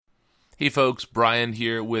Hey folks, Brian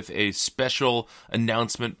here with a special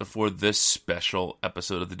announcement before this special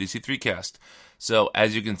episode of the DC3Cast. So,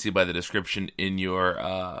 as you can see by the description in your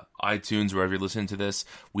iTunes, wherever you're listening to this,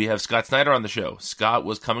 we have Scott Snyder on the show. Scott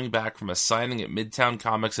was coming back from a signing at Midtown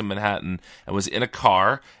Comics in Manhattan and was in a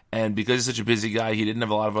car, and because he's such a busy guy, he didn't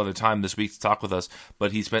have a lot of other time this week to talk with us,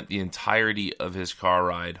 but he spent the entirety of his car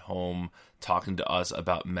ride home talking to us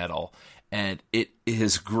about metal. And it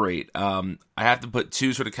is great. I have to put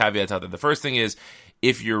two sort of caveats out there. The first thing is,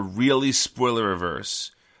 if you're really spoiler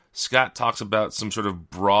averse, Scott talks about some sort of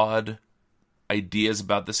broad ideas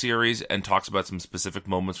about the series and talks about some specific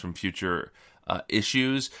moments from future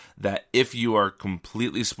issues that if you are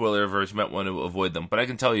completely spoiler averse, you might want to avoid them. But I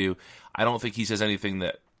can tell you, I don't think he says anything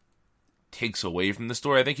that takes away from the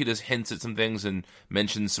story. I think he just hints at some things and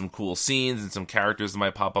mentions some cool scenes and some characters that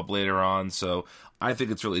might pop up later on. So I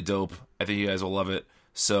think it's really dope. I think you guys will love it.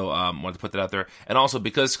 So wanted to put that out there. And also,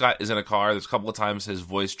 because Scott is in a car, there's a couple of times his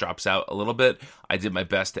voice drops out a little bit. I did my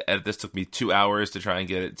best to edit this. Took me 2 hours to try and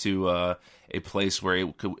get it to a place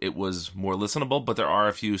where it was more listenable, but there are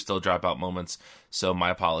a few still drop out moments. So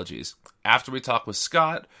my apologies. After we talk with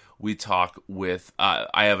Scott, we talk with,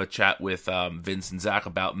 I have a chat with Vince and Zach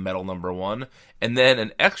about Metal #1. And then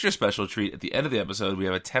an extra special treat at the end of the episode, we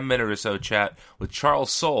have a 10-minute or so chat with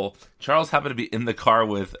Charles Soule. Charles happened to be in the car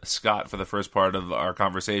with Scott for the first part of our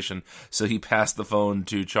conversation, so he passed the phone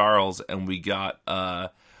to Charles, and we got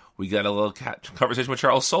a little conversation with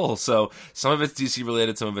Charles Soule. So some of it's DC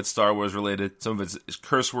related, some of it's Star Wars related, some of it's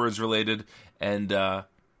curse words related, and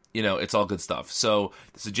it's all good stuff. So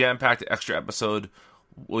it's a jam-packed extra episode.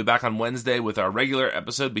 We'll be back on Wednesday with our regular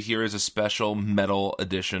episode, but here is a special metal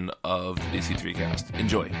edition of the DC3Cast.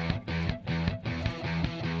 Enjoy.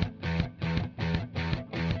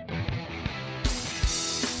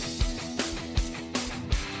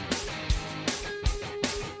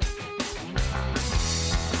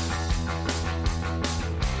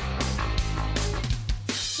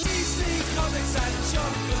 DC Comics and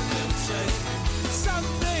chocolate milkshake. Some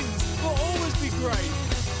things will always be great.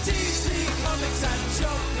 DC Comics and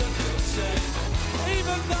chocolate milkshake.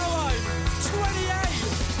 Even though I'm 28.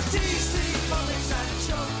 DC Comics and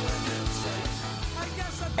chocolate milkshake. I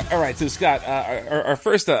guess I'm... All right, so Scott, our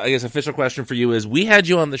first, official question for you is: we had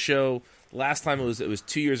you on the show last time. It was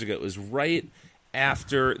 2 years ago. It was right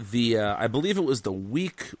after the, I believe it was the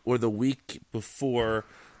week before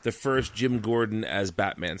the first Jim Gordon as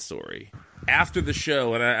Batman story. After the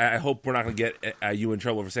show, and I hope we're not going to get you in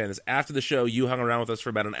trouble for saying this, after the show, you hung around with us for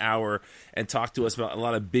about an hour and talked to us about a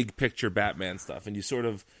lot of big-picture Batman stuff, and you sort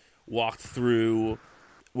of walked through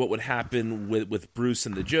what would happen with Bruce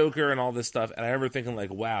and the Joker and all this stuff, and I remember thinking,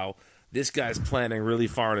 like, wow, this guy's planning really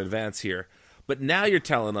far in advance here. But now you're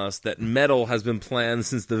telling us that metal has been planned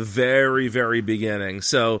since the very, very beginning.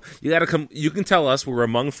 So you got to come. You can tell us, we're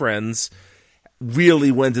among friends.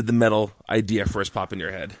 Really, when did the metal idea first pop in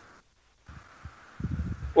your head?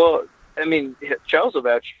 Well, I mean, Charles will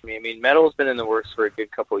vouch for me. I mean, metal's been in the works for a good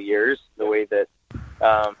couple of years. The way that,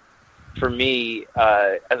 for me,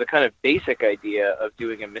 as a kind of basic idea of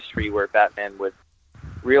doing a mystery where Batman would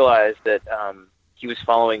realize that he was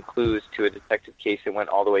following clues to a detective case that went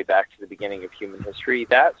all the way back to the beginning of human history,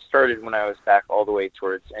 that started when I was back all the way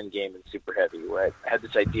towards Endgame and Super Heavy, where I had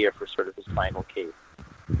this idea for sort of his final case,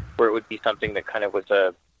 where it would be something that kind of was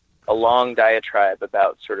a long diatribe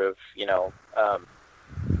about sort of,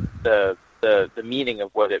 the meaning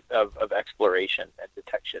of of exploration and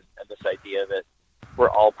detection, and this idea that we're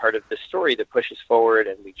all part of this story that pushes forward,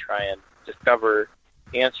 and we try and discover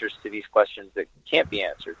answers to these questions that can't be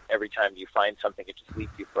answered. Every time you find something, it just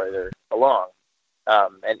leads you further along.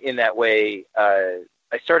 And in that way, I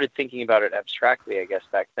started thinking about it abstractly, I guess,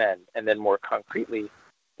 back then, and then more concretely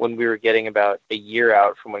when we were getting about a year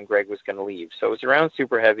out from when Greg was going to leave. So it was around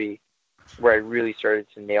Super Heavy where I really started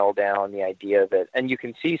to nail down the idea of it. And you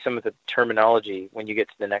can see some of the terminology when you get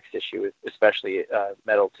to the next issue, especially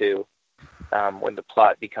Metal 2, when the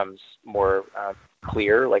plot becomes more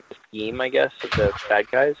clear, like the scheme, I guess, of the bad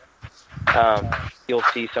guys. You'll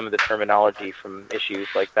see some of the terminology from issues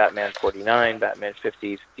like Batman 49, Batman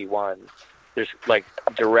 50, 51. There's like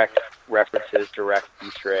direct references, direct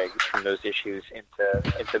Easter eggs from those issues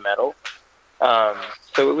into Metal.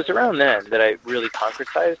 So it was around then that I really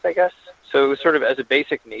concretized, I guess. So it was sort of as a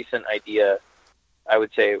basic nascent idea, I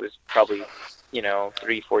would say it was probably,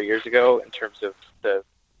 3-4 years ago in terms of the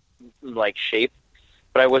like shape.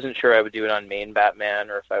 But I wasn't sure I would do it on main Batman,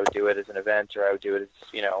 or if I would do it as an event, or I would do it as,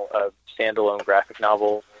 a standalone graphic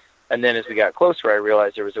novel. And then as we got closer, I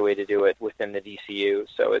realized there was a way to do it within the DCU.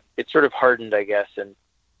 So it sort of hardened, I guess, and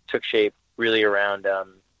took shape really around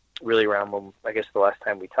when, I guess, the last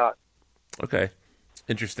time we talked. Okay,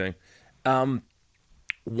 interesting.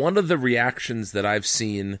 One of the reactions that I've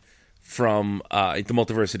seen from the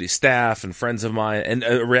Multiversity staff and friends of mine, and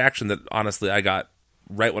a reaction that honestly I got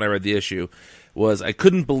right when I read the issue, was I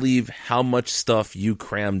couldn't believe how much stuff you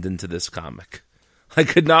crammed into this comic. I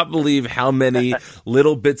could not believe how many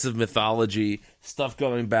little bits of mythology, stuff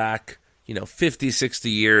going back, 50, 60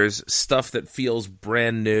 years, stuff that feels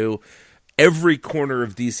brand new. Every corner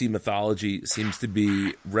of DC mythology seems to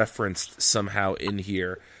be referenced somehow in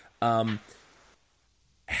here. How,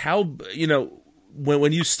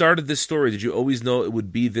 when you started this story, did you always know it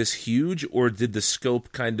would be this huge, or did the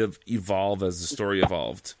scope kind of evolve as the story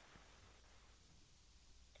evolved?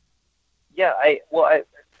 Yeah,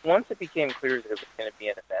 once it became clear that it was going to be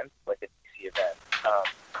an event, like a DC event,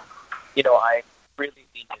 I really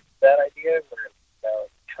leaned into that idea where it was about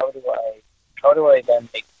how do I then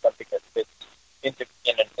make something that fits in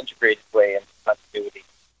an integrated way into continuity.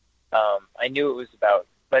 I knew it was about,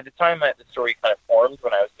 by the time the story kind of formed,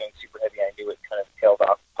 when I was doing Super Heavy, I knew it kind of tailed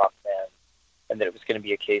off Hawkman, and that it was going to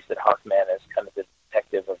be a case that Hawkman, as kind of the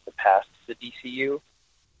detective of the past, the DCU,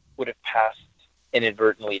 would have passed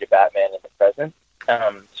inadvertently to Batman in the present.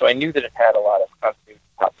 So I knew that it had a lot of continuity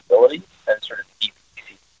possibilities and sort of deep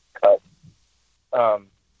DC cut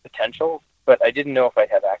potential, but I didn't know if I'd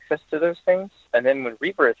have access to those things. And then when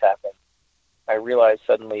Rebirth happened, I realized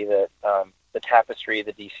suddenly that the tapestry of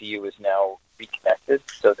the DCU is now reconnected,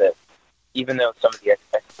 so that even though some of the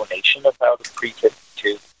explanation of how the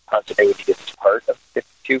pre-52 continuity is part of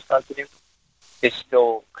 52 continuity is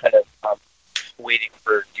still kind of waiting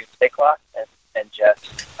for Doomsday Clock and Jeff's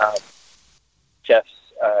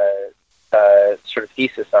sort of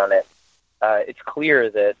thesis on it, it's clear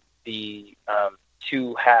that the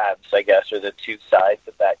two halves, I guess, or the two sides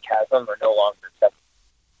of that chasm are no longer separate,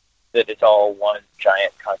 that it's all one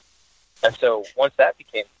giant continuity. And so once that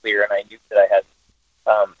became clear, and I knew that I had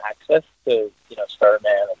access to, Starman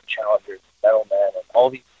and Challengers, Metalman, and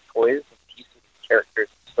all these toys and pieces of characters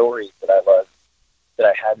and stories that I loved that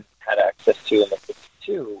I hadn't had access to in the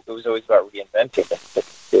 52, it was always about reinventing the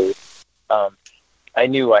 52. I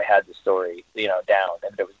knew I had the story, down,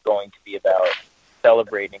 and it was going to be about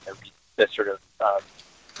celebrating the sort of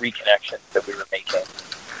reconnections that we were making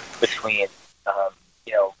between,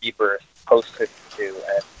 Rebirth, post-52,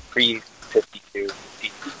 and pre-52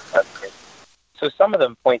 DC. So some of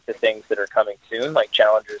them point to things that are coming soon, like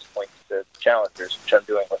Challengers points to Challengers, which I'm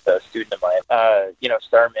doing with a student of mine.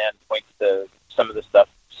 Starman points to some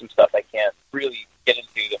stuff I can't really get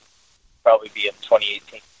into to probably be in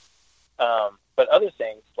 2018. But other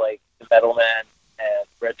things like the Metal Man and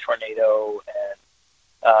Red Tornado and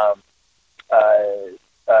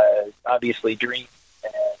obviously Dream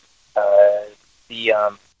and the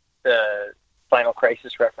Final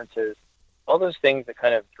Crisis references, all those things that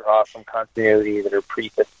kind of draw from continuity that are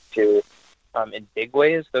pre-52 in big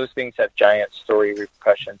ways, those things have giant story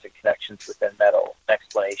repercussions and connections within Metal,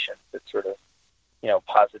 explanations that sort of,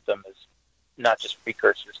 posit them as not just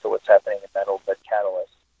precursors to what's happening in Metal, but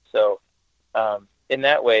catalysts. So in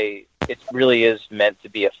that way, it really is meant to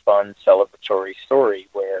be a fun, celebratory story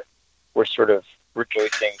where we're sort of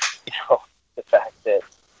rejoicing, the fact that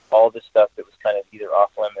all the stuff that was kind of either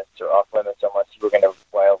off limits unless you were going to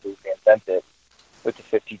wildly reinvent it with the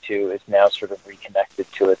 52 is now sort of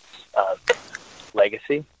reconnected to its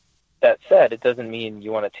legacy. That said, it doesn't mean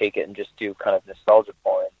you want to take it and just do kind of nostalgia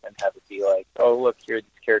porn and have it be like, oh, look, here are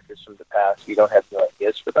these characters from the past. You don't have new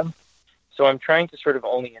ideas for them. So I'm trying to sort of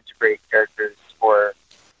only integrate characters or,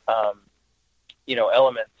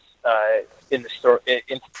 elements into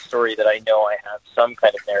the story that I know I have some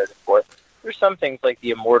kind of narrative for. There's some things like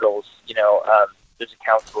the Immortals, there's a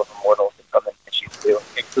council of Immortals that come in issue 2,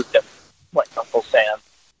 include them, like Uncle Sam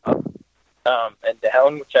and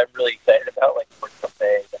Down, which I'm really excited about, like Port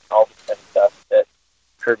Buffet and all this kind of stuff that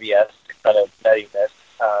Kirby-esque kind of nuttiness.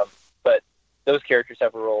 But those characters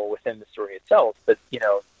have a role within the story itself, but,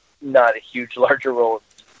 not a huge, larger role in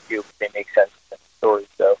the DCU, but they make sense in the story.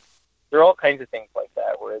 So there are all kinds of things like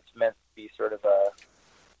that where it's meant to be sort of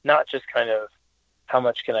not just kind of how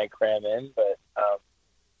much can I cram in, but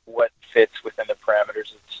what fits within the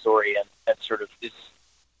parameters of the story and sort of is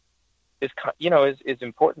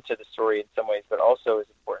important to the story in some ways, but also is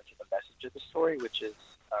important to the message of the story, which is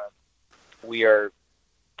we are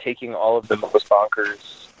taking all of the most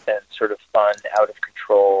bonkers and sort of fun, out of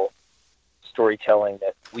control storytelling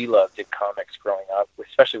that we loved in comics growing up,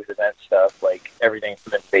 especially with event stuff, like everything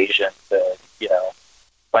from Invasion to,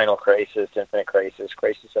 Final Crisis, Infinite Crisis,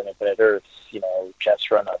 Crisis on Infinite Earths, Jeff's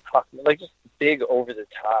Run on Hawkman, like just big,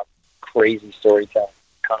 over-the-top, crazy storytelling.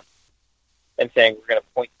 And saying we're going to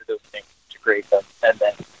point to those things, integrate them, and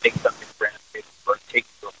then make something brand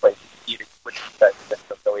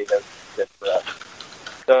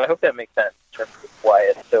So I hope that makes sense in terms of why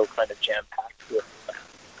it's so kind of jam-packed with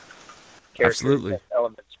characters Absolutely. and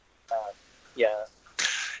elements. Yeah.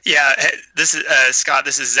 Yeah, this is Scott.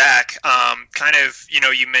 This is Zach. Kind of,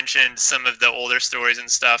 you mentioned some of the older stories and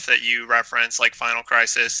stuff that you referenced, like Final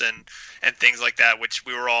Crisis and things like that, which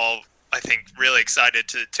we were all, I think, really excited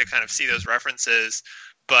to kind of see those references.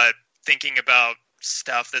 But thinking about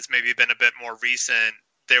stuff that's maybe been a bit more recent,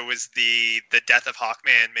 there was the Death of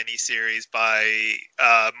Hawkman miniseries by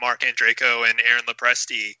Mark Andreyko and Aaron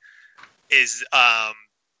Lopresti.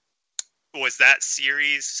 Was that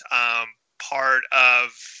series part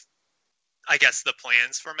of, I guess, the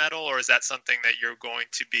plans for Metal, or is that something that you're going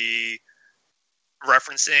to be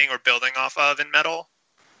referencing or building off of in Metal?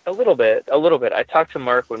 A little bit. I talked to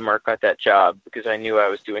Mark when Mark got that job because I knew I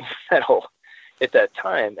was doing Metal at that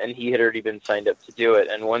time, and he had already been signed up to do it.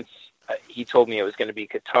 And once he told me it was going to be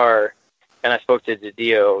Qatar, and I spoke to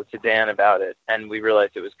Dan about it, and we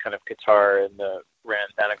realized it was kind of Qatar and the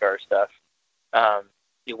Rand Thanagar stuff.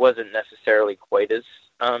 It wasn't necessarily quite as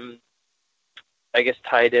I guess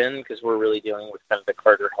tied in, because we're really dealing with kind of the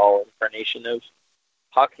Carter Hall incarnation of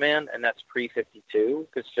Hawkman, and that's pre-52,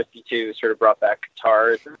 because 52 sort of brought back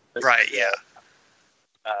Qatar as right, yeah.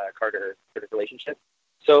 Carter sort of relationship.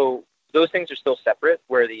 So those things are still separate,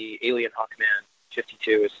 where the alien Hawkman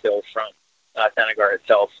 52 is still from Thanagar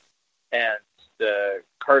itself, and the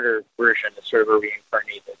Carter version is sort of a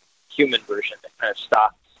reincarnated human version that kind of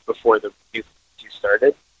stopped before the new 52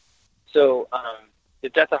 started. So the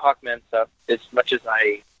Death of Hawkman stuff, as much as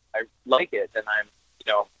I like it, and I'm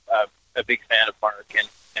a big fan of Mark and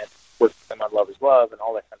work with him on Love is Love and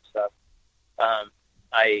all that kind of stuff,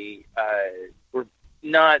 we're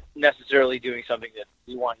not necessarily doing something that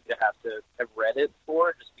we want to have read it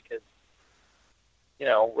for, just because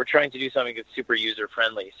we're trying to do something that's super user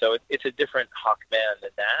friendly. So it's a different Hawkman than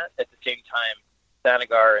that. At the same time,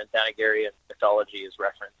 Thanagar and Thanagarian mythology is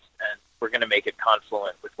referenced, and we're going to make it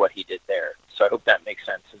confluent with what he did there. So I hope that makes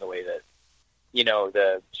sense in the way that,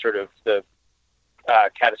 the sort of the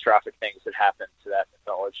catastrophic things that happened to that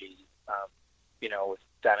mythology, with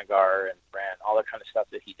Thanagar and Rand, all that kind of stuff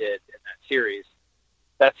that he did in that series.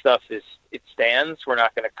 That stuff it stands. We're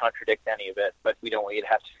not going to contradict any of it, but we don't want you to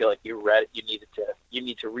have to feel like you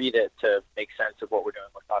need to read it to make sense of what we're doing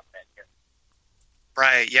with Hawkman here.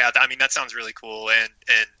 Right, yeah, I mean, that sounds really cool, and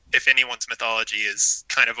if anyone's mythology is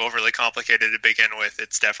kind of overly complicated to begin with,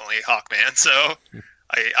 it's definitely Hawkman, so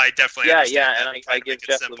I definitely understand that. And I give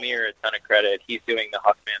Jeff Lemire a ton of credit. He's doing the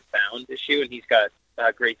Hawkman Found issue, and he's got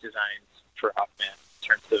great designs for Hawkman in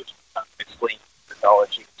terms of explaining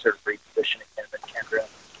mythology, sort of repositioning him and Kendra,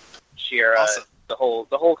 Shiera. Awesome. The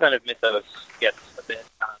whole kind of mythos gets a bit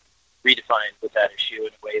redefined with that issue in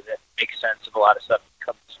a way that makes sense of a lot of stuff that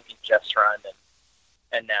comes between Jeff's run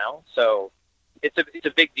and now. So it's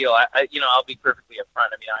a big deal. I'll be perfectly upfront.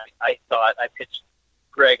 I mean, I thought I pitched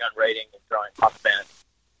Greg on writing and drawing Hawkman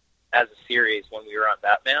as a series when we were on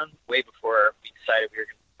Batman, way before we decided we were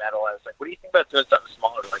going to do Metal. I was like, what do you think about doing something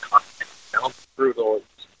smaller like Hawkman? Brutal.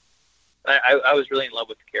 I was really in love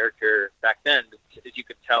with the character back then. As you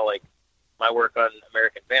could tell, like my work on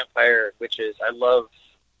American Vampire, Witches, I love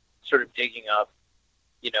sort of digging up,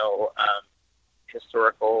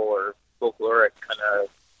 historical or folkloric kind of,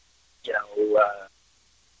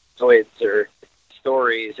 zoids or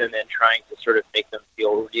stories, and then trying to sort of make them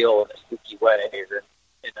feel real in a spooky way, or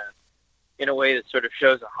in a way that sort of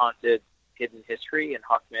shows a haunted, hidden history. And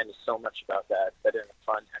Hawkman is so much about that, but in a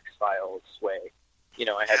fun X-Files way.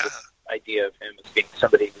 I had this idea of him as being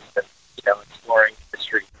somebody who's been, exploring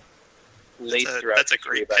history late throughout that's a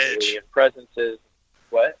history great about pitch. alien presences.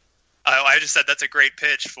 What? I just said that's a great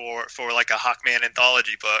pitch for like a Hawkman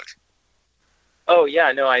anthology book. Oh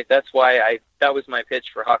yeah, no, that's why that was my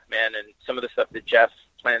pitch for Hawkman, and some of the stuff that Jeff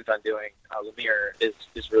plans on doing, Lemire,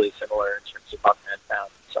 is really similar in terms of Hawkman Found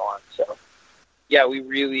and so on. So yeah, we're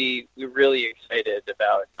really excited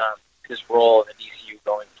about his role in the DCU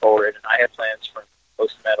going forward, and I have plans for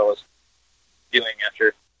post-Metal is doing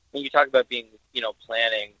after. When you talk about being,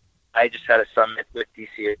 planning, I just had a summit with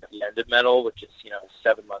DC at the end of Metal, which is,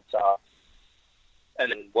 7 months off,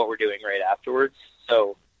 and then what we're doing right afterwards.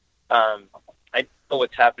 So I know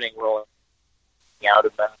what's happening rolling out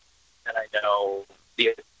of that, and I know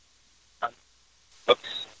the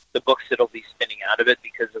books that'll be spinning out of it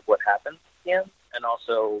because of what happens again, and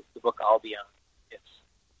also the book I'll be on. It's,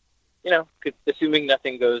 assuming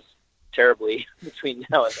nothing goes terribly between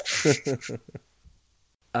now and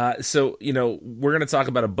then. So, we're going to talk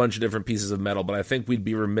about a bunch of different pieces of Metal, but I think we'd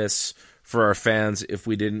be remiss for our fans if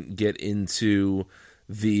we didn't get into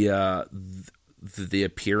the the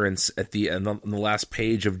appearance at the end on the last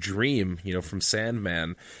page of Dream, from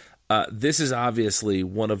Sandman. This is obviously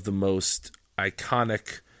one of the most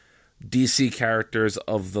iconic DC characters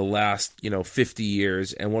of the last, 50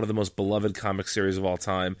 years, and one of the most beloved comic series of all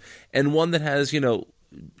time, and one that has,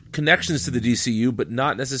 connections to the DCU, but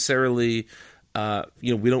not necessarily,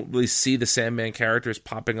 we don't really see the Sandman characters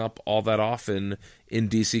popping up all that often in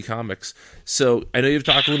DC Comics. So I know you've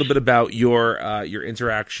talked a little bit about your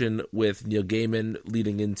interaction with Neil Gaiman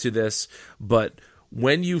leading into this, but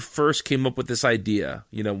when you first came up with this idea,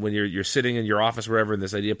 when you're sitting in your office or wherever, and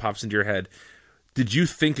this idea pops into your head, did you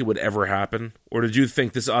think it would ever happen, or did you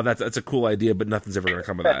think that's a cool idea, but nothing's ever going to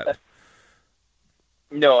come of that?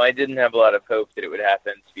 No, I didn't have a lot of hope that it would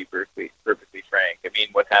happen, to be perfectly frank. I mean,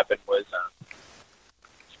 what happened was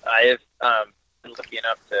I have been lucky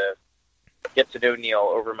enough to get to know Neil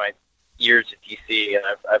over my years at DC, and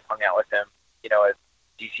I've hung out with him, at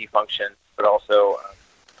DC functions, but also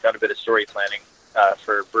done a bit of story planning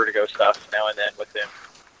for Vertigo stuff now and then with him.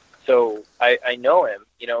 So I know him,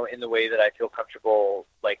 in the way that I feel comfortable,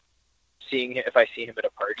 like, seeing him, if I see him at a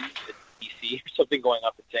party at DC or something, going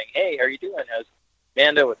up and saying, "Hey, how are you doing? How's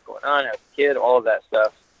Mando? What's going on? How's the kid?" All of that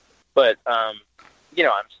stuff. But, I'm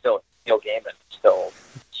still Neil Gaiman, still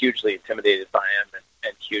hugely intimidated by him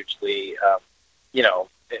and hugely,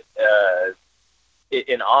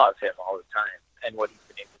 in awe of him all the time, and what he's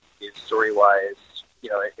been able to do story-wise,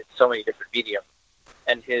 in so many different mediums.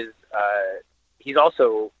 And he's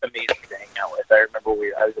also amazing to hang out with. I remember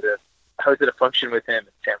I was at a function with him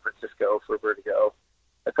in San Francisco for Vertigo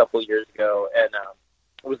a couple of years ago, and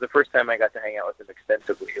it was the first time I got to hang out with him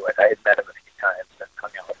extensively. Like, I had met him a few times and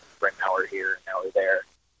hung out with him for an hour here, an hour there,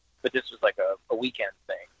 but this was like a weekend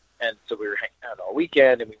thing. And so we were hanging out all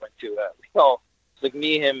weekend, and we went to it's like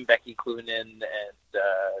me, him, Becky Cloonan, and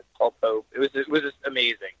Paul Pope. It was just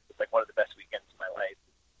amazing. It was like one of the best weekends of my life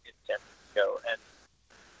in San Francisco. And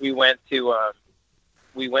we went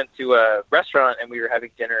to a restaurant, and we were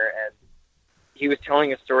having dinner, and he was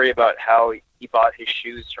telling a story about how he bought his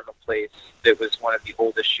shoes from a place that was one of the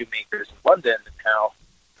oldest shoemakers in London, and how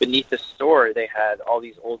beneath the store they had all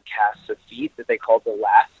these old casts of feet that they called the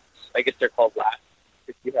lasts. I guess they're called lasts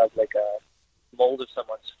if you have like a mold of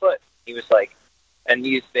someone's foot. He was like, and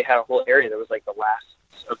they had a whole area that was like the lasts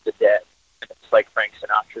of the dead, and it's like Frank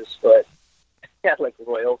Sinatra's foot. He had like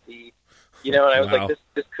royalty, and I was like,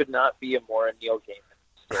 this could not be a more Neil Gaiman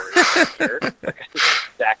story. Sure. Like,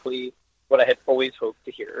 exactly what I had always hoped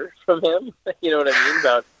to hear from him. You know what I mean?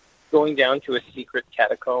 About going down to a secret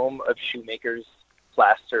catacomb of shoemakers'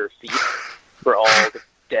 plaster feet for all the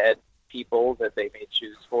dead people that they made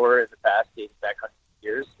shoes for in the past, dating back hundreds of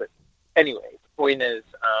years. But anyway, the point is,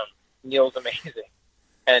 Neil's amazing.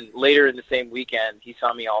 And later in the same weekend, he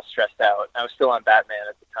saw me all stressed out. I was still on Batman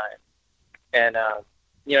at the time. And,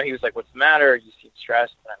 he was like, "What's the matter? You seem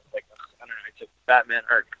stressed." And I was like, "I don't know, I took Batman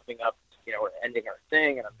art coming up, we're ending our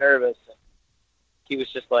thing, and I'm nervous." And he was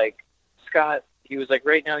just like, "Scott," he was like,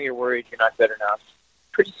 "right now you're worried you're not good enough.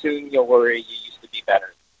 Pretty soon you'll worry you used to be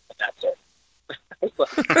better, and that's it." I was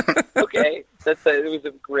like, okay, it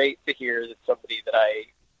was great to hear that somebody that I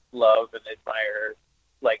love and admire,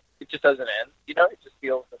 like, it just doesn't end, it just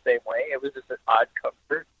feels the same way. It was just an odd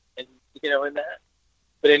comfort, in that.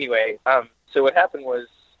 But anyway, so what happened was,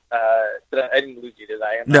 but I didn't lose you, did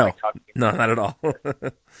I? No, not at all.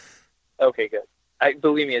 Okay, good.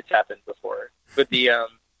 Believe me, it's happened before. But the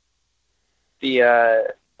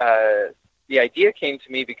idea came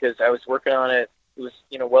to me because I was working on it. It was,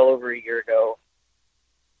 well over a year ago.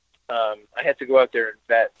 I had to go out there and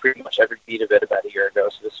vet pretty much every beat of it about a year ago.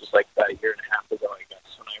 So this was like about a year and a half ago, I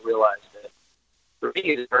guess, when I realized that for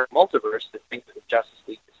me, the multiverse, the thing that the Justice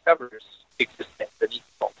League discovers, exists beneath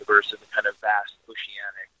the multiverse in the kind of vast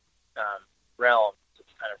oceanic realm.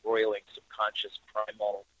 It's kind of roiling, subconscious,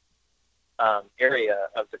 primal area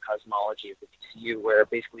of the cosmology of the DCU, where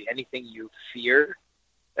basically anything you fear,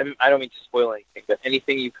 and I don't mean to spoil anything, but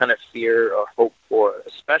anything you kind of fear or hope for,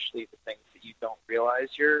 especially the things that you don't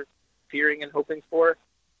realize you're fearing and hoping for,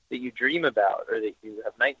 that you dream about or that you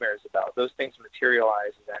have nightmares about, those things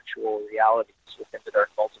materialize as actual realities within the dark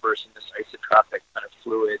multiverse in this isotropic kind of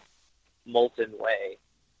fluid, molten way.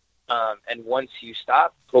 And once you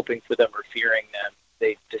stop hoping for them or fearing them,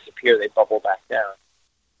 they disappear, they bubble back down.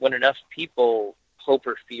 When enough people hope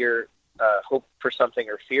for something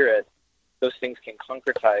or fear it, those things can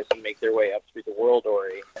concretize and make their way up through the world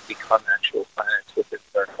ori and become actual planets within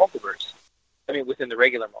the dark multiverse. I mean, within the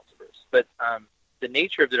regular multiverse. But the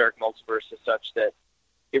nature of the dark multiverse is such that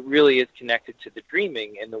it really is connected to the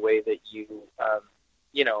dreaming in the way that you,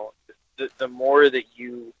 the more that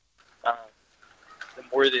you, the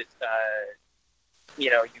more that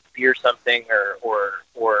you fear something or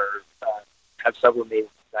have sublimated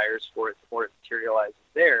desires for it, the more it materializes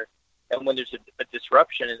there. And when there's a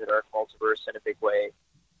disruption in the Dark Multiverse in a big way,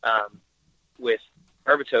 with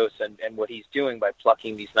Arbitos and what he's doing by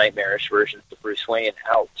plucking these nightmarish versions of Bruce Wayne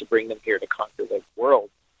out to bring them here to conquer the world,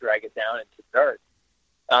 drag it down into the dark,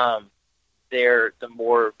 the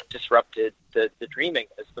more disrupted the dreaming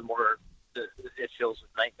is, the more it fills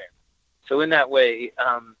with nightmare. So in that way,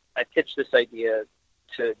 I pitched this idea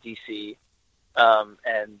to DC,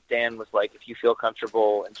 and Dan was like, if you feel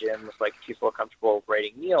comfortable, and Jim was like, if you feel comfortable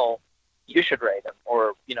writing Neil, you should write him,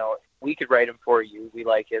 or, we could write him for you. We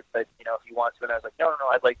like it, but, if you want to. And I was like, no,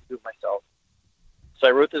 I'd like to do it myself. So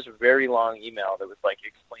I wrote this very long email that was like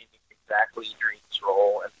explaining exactly Dream's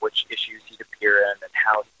role and which issues he'd appear in and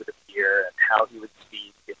how he would appear and how he would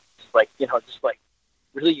speak. It's just like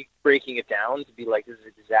really breaking it down to be like, this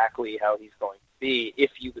is exactly how he's going to be if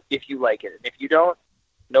you like it. And if you don't,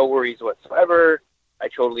 no worries whatsoever. I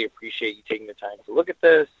totally appreciate you taking the time to look at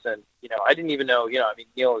this. And, I didn't even know,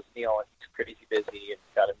 Neil is Neil, and he's crazy busy and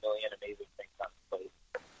he's got a million amazing things on his plate.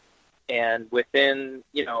 And within,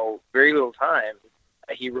 very little time,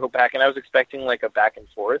 he wrote back, and I was expecting like a back and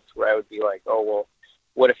forth where I would be like, oh, well,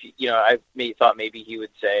 what if, I thought maybe he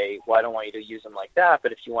would say, well, I don't want you to use him like that,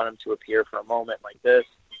 but if you want him to appear for a moment like this,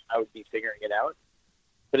 I would be figuring it out.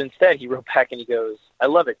 But instead, he wrote back and he goes, I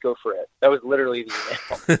love it, go for it. That was literally the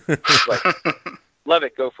email. It was like, love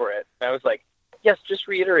it, go for it. And I was like, yes, just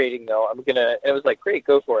reiterating though, and it was like, great,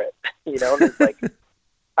 go for it. And it's like,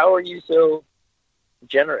 how are you so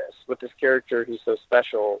generous with this character who's so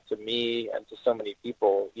special to me and to so many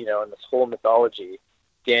people, and this whole mythology,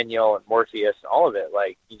 Daniel and Morpheus, all of it,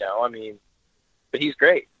 like, but he's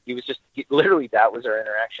great. Literally, that was our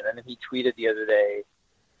interaction. And then he tweeted the other day,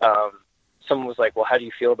 someone was like, well, how do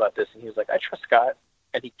you feel about this? And he was like, I trust Scott.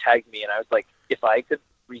 And he tagged me, and I was like, if I could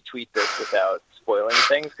retweet this without spoiling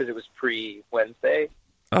things, because it was pre-Wednesday,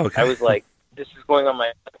 I was like, this is going on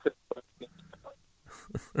my...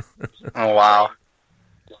 Oh, wow.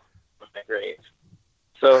 Great.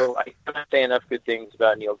 So I cannot say enough good things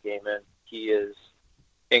about Neil Gaiman. He is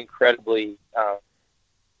incredibly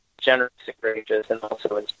generous and gracious, and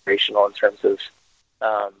also inspirational in terms of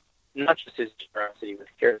not just his generosity with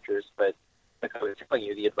characters, but like I was telling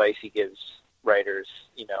you, the advice he gives writers,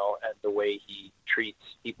 and the way he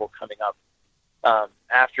treats people coming up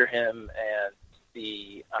after him, and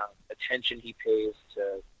the attention he pays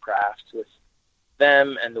to crafts with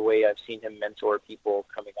them, and the way I've seen him mentor people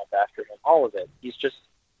coming up after him, all of it.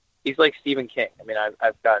 He's like Stephen King. I mean,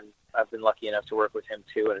 I've been lucky enough to work with him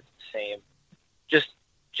too, and it's the same, just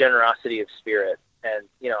generosity of spirit. And,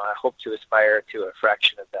 I hope to aspire to a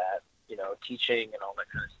fraction of that, teaching and all that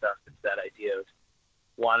kind of stuff. It's that idea of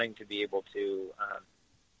wanting to be able to,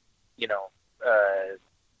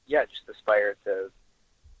 just aspire to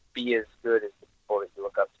be as good as the people that you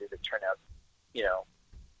look up to that turn out,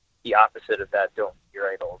 the opposite of that, don't be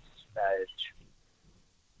your idols adage.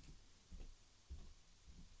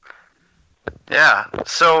 Yeah.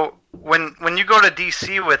 So when you go to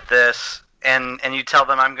DC with this and you tell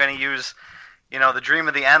them I'm going to use, the Dream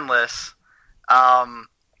of the Endless, are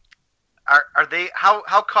they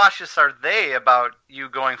how cautious are they about you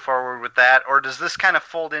going forward with that, or does this kind of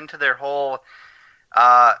fold into their whole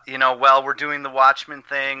we're doing the Watchmen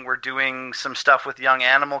thing, we're doing some stuff with Young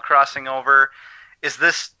Animal crossing over?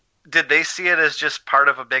 Did they see it as just part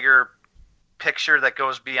of a bigger picture that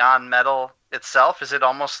goes beyond metal itself? Is it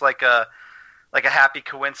almost like a happy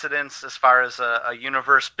coincidence as far as a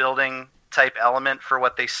universe building type element for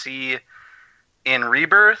what they see in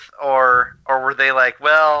Rebirth, or were they like,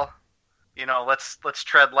 well, let's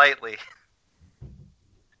tread lightly?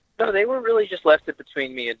 No, they were really just left it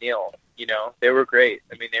between me and Neil. They were great.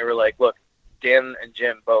 I mean, they were like, look, Dan and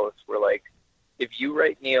Jim both were like, if you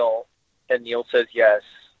write Neil and Neil says yes,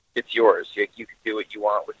 it's yours. You can do what you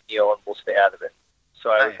want with Neil, and we'll stay out of it.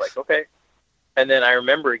 So I was like, okay. And then I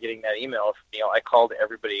remember getting that email from Neil. I called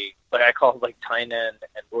everybody. Like, I called, like, Tynan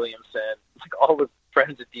and Williamson, like, all the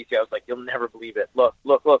friends at DC. I was like, you'll never believe it. Look. I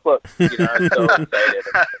was so excited.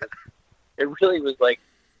 It really was like,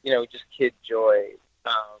 just kid joy.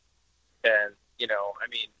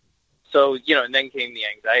 And then came the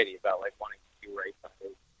anxiety about, like, wanting to do right by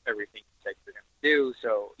everything you said you're going to do.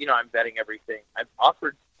 So, I'm vetting everything. I've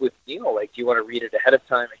offered with Neil, like, do you want to read it ahead of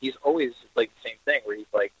time? And he's always, like, the same thing, where he's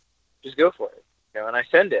like, just go for it. And I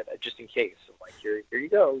send it just in case. I'm like, here you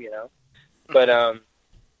go, But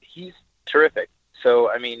he's terrific. So,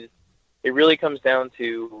 I mean, it really comes down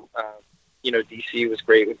to, DC was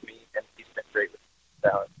great with me, and he's been great with me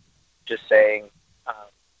about just saying,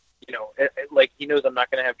 like, he knows I'm not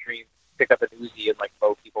going to have Dream pick up an Uzi and like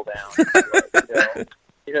mow people down. Like,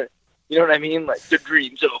 you know what I mean? Like the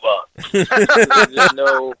dream's over.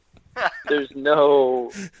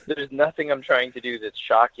 There's nothing I'm trying to do that's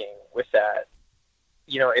shocking with that.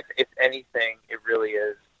 You know, if anything, it really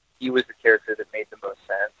is. He was the character that made the most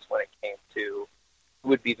sense when it came to who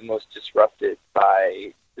would be the most disrupted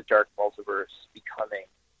by the dark multiverse becoming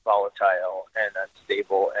volatile and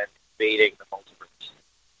unstable and invading the multiverse.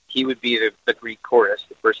 He would be the Greek chorus,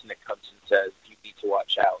 the person that comes and says, "You need to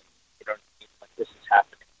watch out. You know what I mean? Like this is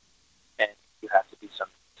happening, and you have to do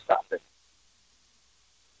something to stop it."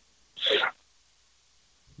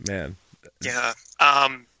 Man. Yeah.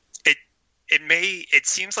 It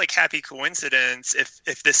seems like happy coincidence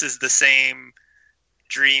if this is the same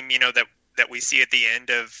dream, you know, that we see at the end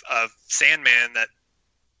of Sandman, that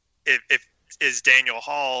if is Daniel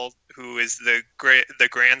Hall, who is the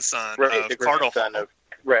grandson of Cardinal Hall.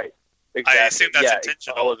 Right. Exactly. I assume that's all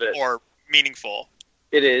intentional of it. Or meaningful.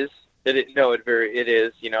 It is. It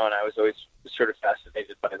is, you know, and I was always sort of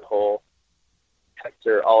fascinated by the whole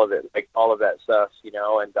Hector, all of it, like all of that stuff, you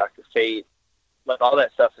know, and Dr. Fate, like all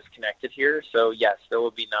that stuff is connected here. So yes, there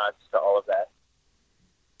will be nods to all of that.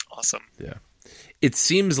 Awesome. Yeah. It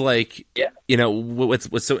seems like, you know,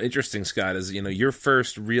 what's so interesting, Scott, is, you know, your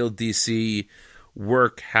first real DC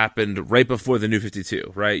work happened right before the New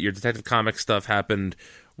 52, right? Your Detective Comics stuff happened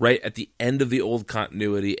right at the end of the old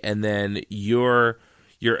continuity, and then your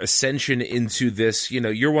ascension into this, you know,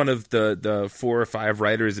 you're one of the 4 or 5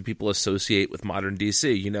 writers that people associate with modern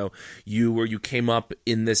DC. You know, you came up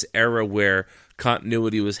in this era where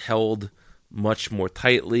continuity was held much more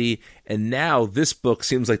tightly, and now this book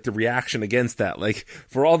seems like the reaction against that. Like,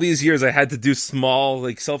 for all these years I had to do small,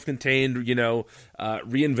 like, self-contained, you know,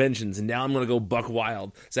 reinventions, and now I'm going to go buck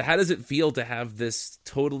wild. So how does it feel to have this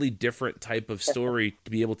totally different type of story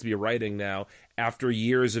to be able to be writing now after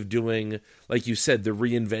years of doing, like you said, the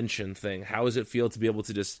reinvention thing? How does it feel to be able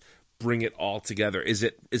to just bring it all together? Does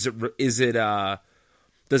it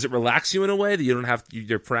relax you in a way that you don't have,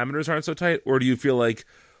 your parameters aren't so tight, or do you feel like,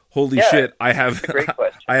 holy shit, I have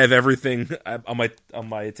everything on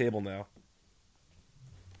my table now?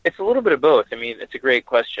 It's a little bit of both. I mean, it's a great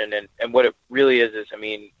question, and what it really is, I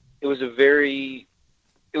mean, it was a very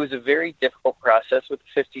difficult process with the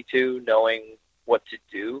 52, knowing what to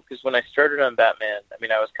do, because when I started on Batman, I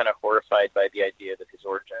mean, I was kind of horrified by the idea that his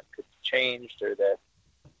origin could be changed, or that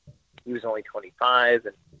he was only 25,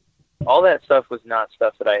 and all that stuff was not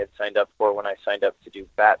stuff that I had signed up for when I signed up to do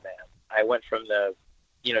Batman. I went from the,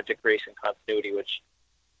 you know, Dick Grayson continuity, which,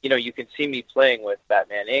 you know, you can see me playing with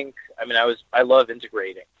Batman Inc. I mean, I love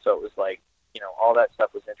integrating, so it was like, you know, all that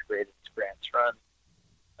stuff was integrated into Grant's run.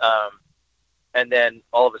 And then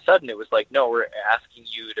all of a sudden it was like, no, we're asking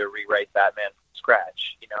you to rewrite Batman from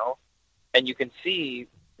scratch, you know? And you can see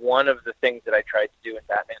one of the things that I tried to do in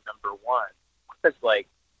Batman #1 was like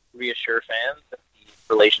reassure fans that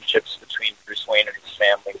the relationships between Bruce Wayne and his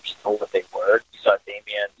family were still what they were. You saw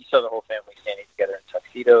Damian, you saw the whole family standing together in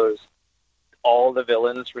tuxedos. All the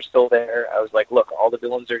villains were still there. I was like, look, all the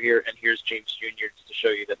villains are here, and here's James Jr. just to show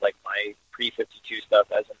you that, like, my pre-52 stuff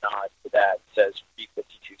as a nod to that says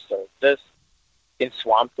pre-52 still exists. In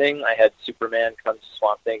Swamp Thing, I had Superman come to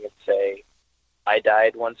Swamp Thing and say, I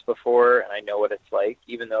died once before, and I know what it's like,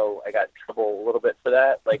 even though I got in trouble a little bit for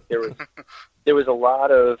that. Like, there was a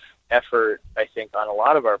lot of effort, I think, on a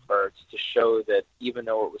lot of our parts to show that even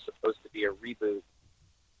though it was supposed to be a reboot,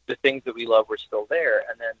 the things that we love were still there.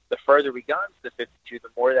 And then the further we got into the 52, the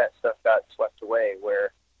more that stuff got swept away,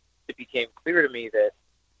 where it became clear to me that,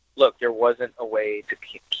 look, there wasn't a way to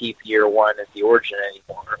keep Year One as the origin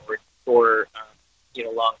anymore, or you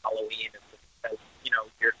know, Long Halloween as you know,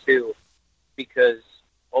 Year Two, because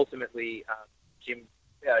ultimately Jim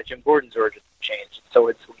Gordon's origin changed, so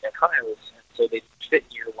it's Selina Kyle's, and so they fit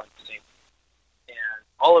in Year One the same. And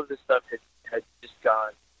all of this stuff had just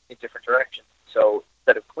gone in different directions. So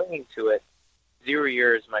instead of clinging to it, 0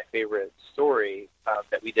 Year is my favorite story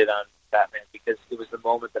that we did on Batman, because it was the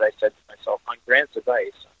moment that I said to myself, on Grant's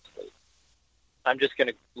advice, honestly, I'm just going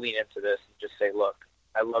to lean into this and just say, look,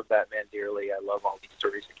 I love Batman dearly. I love all these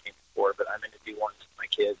stories that came before, but I'm going to do one for my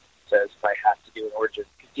kids that says if I have to do an origin,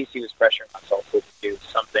 because DC was pressuring us also to do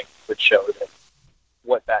something that would show that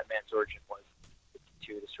what Batman's origin was,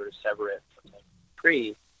 to sort of sever it from the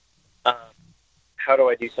tree. How do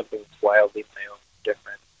I do something that's wildly my own,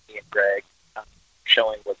 different, me and Greg,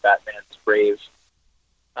 showing what Batman's brave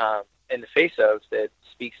in the face of, that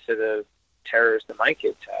speaks to the terrors that my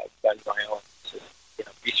kids have, gun violence, you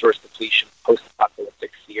know, resource depletion,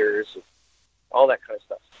 post-apocalyptic fears, all that kind of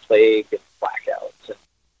stuff, plague and blackouts. And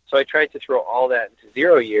so I tried to throw all that into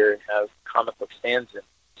 0 Year and have comic book stand-ins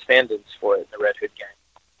stand-ins for it, the Red Hood gang,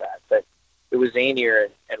 that. But it was zanier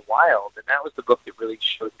and wild, and that was the book that really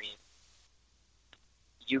showed me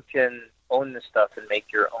you can own this stuff and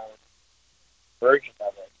make your own version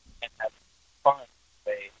of it and have fun.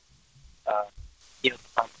 The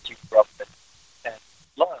comics you grew up with and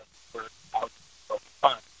love were out for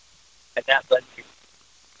fun, and that led to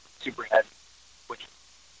Superhead, which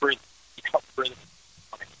further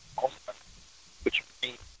All-Star, which for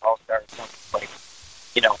me All-Star is something like,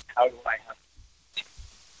 how do I have to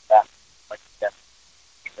that like that?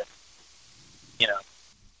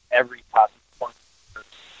 Every possible point for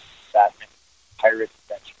Batman pirate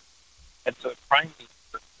adventure, and so it primed me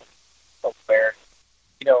for where,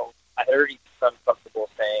 I had already become comfortable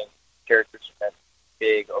saying characters are meant to be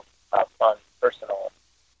big, fun, personal,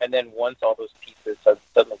 and then once all those pieces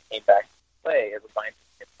suddenly came back to play, it reminded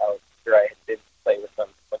me of how sure I had been to play with them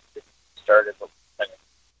once it started, but kind of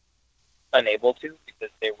unable to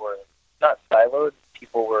because they were not siloed.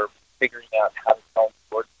 People were figuring out how to tell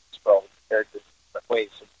stories for all the characters in different ways.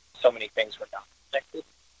 So many things were not connected,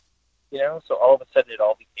 So all of a sudden, it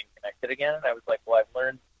all became connected again. And I was like, well, I've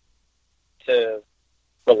learned to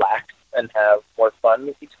relax and have more fun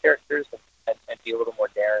with these characters and be a little more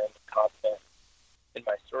daring and confident in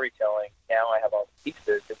my storytelling. Now I have all the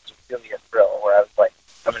pieces. It's really a thrill where I was like,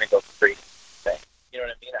 I'm going to go crazy. You know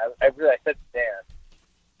what I mean? I said to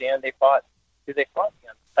Dan, they fought me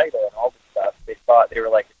on the title and all this stuff. They were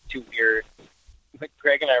like, it's too weird.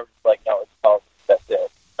 Greg and I were just like, no, it's called that's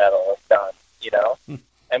it, metal, it's done,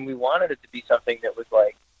 And we wanted it to be something that was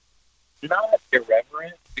like not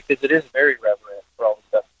irreverent, because it is very reverent for all the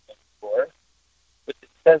stuff we've done before, but it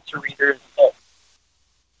says to readers, look,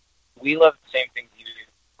 we love the same things you do,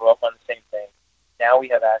 grow up on the same thing. Now we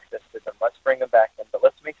have access to them. Let's bring them back in, but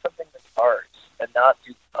let's make something that's ours and not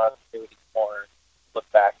do continuity porn. Look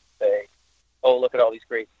back and say, oh, look at all these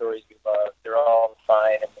great stories we love. They're all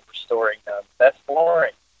fine, and we're restoring them. That's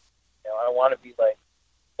boring. I want to be like,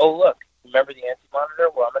 oh, look, remember the Anti-Monitor?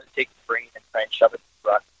 Well, I'm going to take the brain and try and shove it in the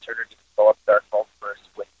rock eternity and go up Dark Multiverse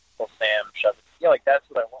with Uncle Sam, shove it. That's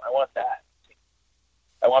what I want. I want that.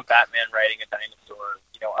 I want Batman riding a dinosaur,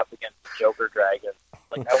 up against the Joker dragon.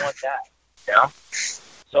 I want that,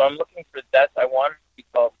 So I'm looking for that. I want it to be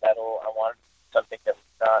called metal. I want it to be something that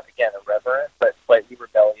was not, again, irreverent, but slightly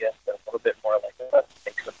rebellious, and a little bit more like let's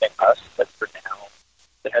make something us, but for now,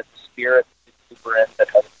 that has the spirit of super in, that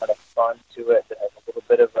has a ton of fun to it, that has a little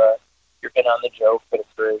bit of you're in on the joke, but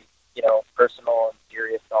it's very, personal and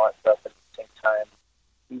serious and all that stuff at the same time.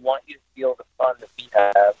 We want you to feel the fun that we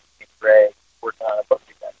have in Greg working on a book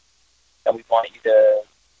together. And we want you to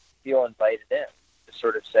feel invited in to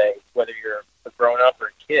sort of say, whether you're a grown-up or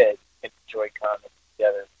a kid, you can enjoy comics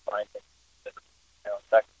together and find things that are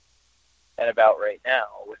effective and about right now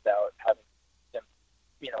without having them,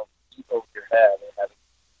 deep over your head and having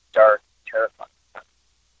dark, terrifying.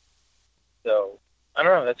 So, I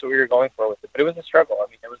don't know, that's what we were going for with it. But it was a struggle. I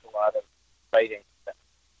mean, there was a lot of fighting.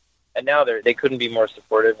 And now they couldn't be more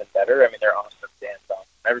supportive and better. I mean, they're awesome. Dan's awesome.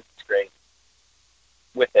 Everything's great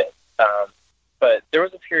with it. But there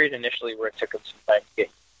was a period initially where it took them some time to get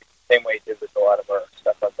used to, the same way it did with a lot of our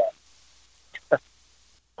stuff like that.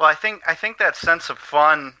 Well, I think that sense of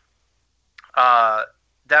fun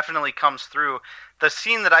definitely comes through. The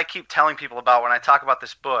scene that I keep telling people about when I talk about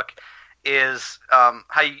this book is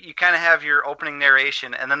how you kind of have your opening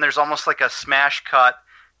narration, and then there's almost like a smash cut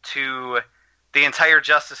to the entire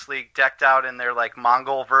Justice League decked out in their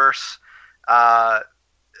Mongol verse, all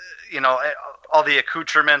the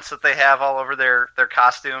accoutrements that they have all over their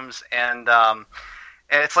costumes, and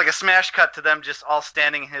it's like a smash cut to them just all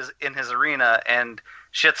standing in his arena, and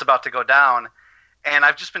shit's about to go down. And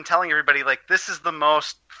I've just been telling everybody, this is the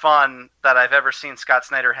most fun that I've ever seen Scott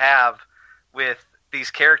Snyder have with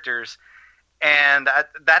these characters. And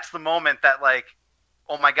that's the moment that,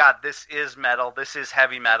 oh my God, this is metal. This is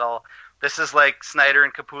heavy metal. This is Snyder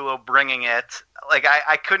and Capullo bringing it.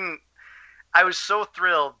 I was so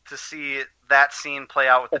thrilled to see that scene play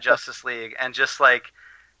out with the Justice League, and just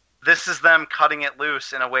this is them cutting it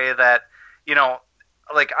loose in a way that,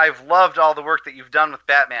 I've loved all the work that you've done with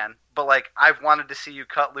Batman, but I've wanted to see you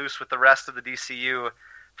cut loose with the rest of the DCU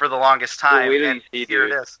for the longest time. Well, and here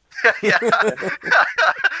it is. Yeah.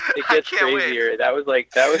 It gets crazier. Wait. That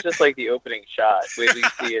was just the opening shot. Wait till you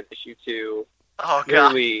see it, issue 2. Oh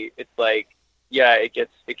God. Literally, it's it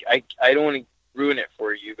gets. I don't want to ruin it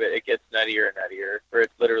for you, but it gets nuttier and nuttier. Where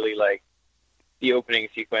it's literally the opening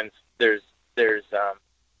sequence. There's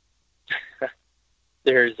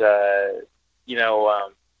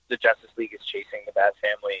the Justice League is chasing the Bat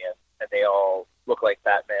family, and they all look like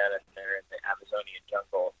Batman, and they're in the Amazonian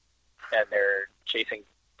jungle, and they're chasing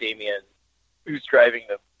Damien, who's driving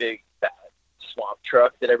the big fat swamp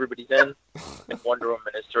truck that everybody's in, and Wonder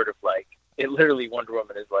Woman is sort of like, Wonder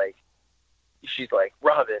Woman is like, she's like,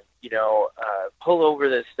 Robin, pull over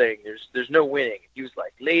this thing. There's no winning. He was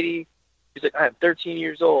like, lady, he's like, I am 13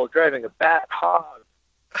 years old, driving a bat hog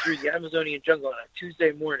through the Amazonian jungle on a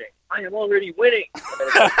Tuesday morning. I am already winning.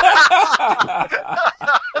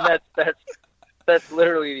 And that's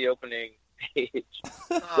literally the opening page.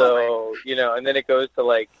 So, and then it goes to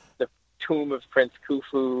like the tomb of Prince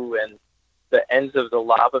Khufu and the ends of the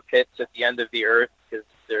lava pits at the end of the earth, because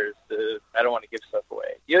there's I don't want to give stuff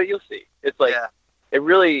away. You'll see. It's like,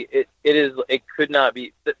 it could not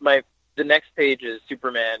be. The next page is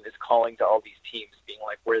Superman is calling to all these teams, being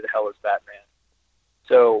like, where the hell is Batman?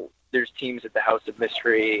 So there's teams at the House of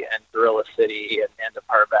Mystery and Gorilla City and Nanda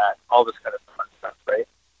Parbat, all this kind of fun stuff, right?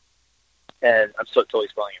 And I'm so totally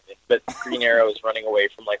spoiling everything. But Green Arrow is running away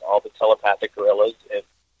from like all the telepathic gorillas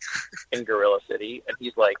in Gorilla City, and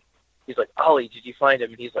he's like, Ollie, did you find him?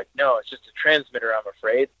 And he's like, no, it's just a transmitter, I'm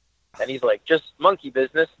afraid. And he's like, just monkey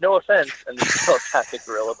business, no offense. And the telepathic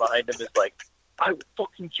gorilla behind him is like, I would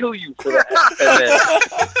fucking kill you for that. And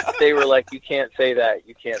then they were like, you can't say that.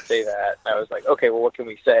 And I was like, okay, well, what can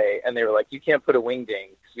we say? And they were like, you can't put a wingding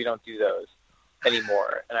because we don't do those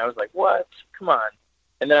anymore. And I was like, what? Come on.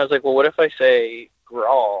 And then I was like, well, what if I say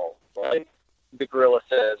growl? Like the gorilla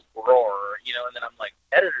says roar, and then I'm like,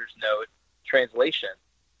 editor's note, translation.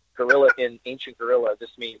 Gorilla in ancient gorilla,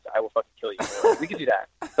 this means I will fucking kill you. We could do that.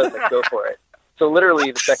 So I was like, go for it. So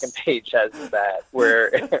literally the second page has that,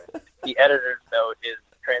 where the editor's note is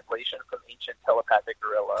translation from ancient telepathic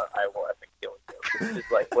gorilla, I will effing kill you. This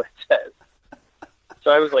is like what it says.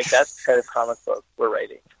 So I was like, that's the kind of comic book we're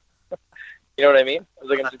writing. You know what I mean? I was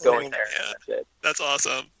like, I'm just going there. Yeah. And that's it. That's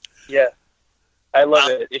awesome. Yeah. I love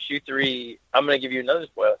it. Issue 3, I'm going to give you another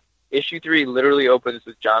spoiler. Issue 3 literally opens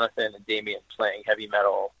with Jonathan and Damien playing heavy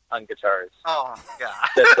metal on guitars. Oh, God.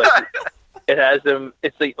 That's like, it has them,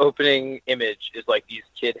 it's the opening image is like these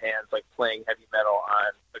kid hands like playing heavy metal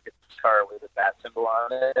on a guitar with a bat symbol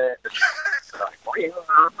on it.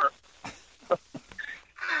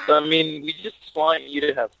 So, I mean, we just want you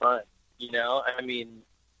to have fun, I mean,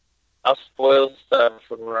 I'll spoil stuff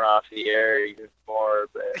when we're off the air even more,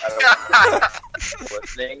 but I don't want to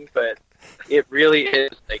listening, but it really is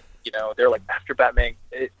like, they're like, after Batman,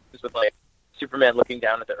 it was with like Superman looking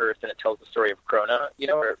down at the Earth, and it tells the story of Krona,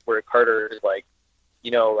 where Carter is like,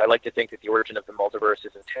 I like to think that the origin of the multiverse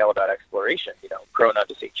is a tale about exploration. Krona,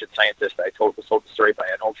 this ancient scientist was told the story by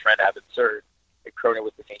an old friend, Abin Sur. Krona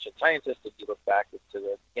was this ancient scientist, and he looked back to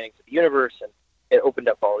the beginnings of the universe, and it opened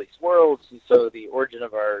up all these worlds. And so the origin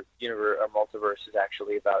of our universe, our multiverse, is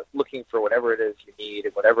actually about looking for whatever it is you need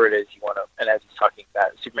and whatever it is you want to. And as he's talking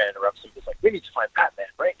about, Superman interrupts him. He's like, "We need to find Batman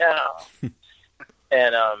right now."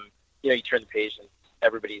 And you turn the page and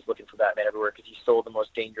everybody's looking for Batman everywhere because he stole the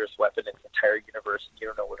most dangerous weapon in the entire universe, and you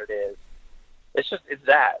don't know what it is. It's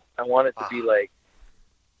that. I want it to be like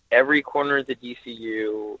every corner of the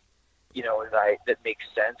DCU, that makes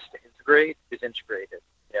sense to integrate is integrated.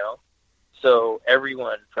 So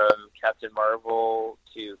everyone from Captain Marvel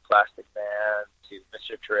to Plastic Man to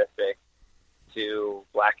Mr. Terrific to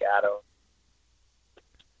Black Adam,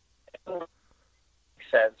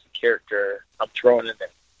 sense character, I'm throwing in there.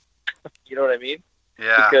 You know what I mean?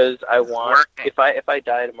 Yeah. Because I want, if I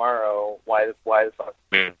die tomorrow, why the fuck?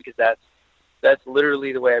 Because that's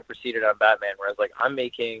literally the way I proceeded on Batman, where I was like, I'm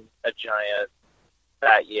making a giant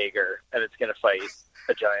Bat Jaeger, and it's gonna fight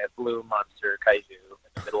a giant blue monster kaiju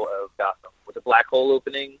in the middle of Gotham with a black hole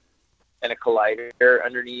opening and a collider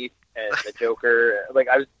underneath and the Joker.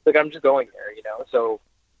 I'm just going there, So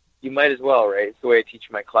you might as well, right? It's the way I teach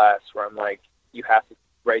my class, where I'm like, you have to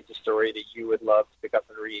write the story that you would love to pick up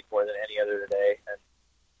and read more than any other today. And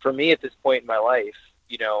for me, at this point in my life,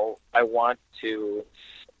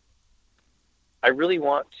 I really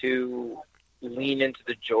want to lean into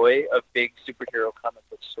the joy of big superhero comic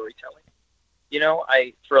book storytelling.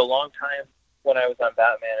 For a long time when I was on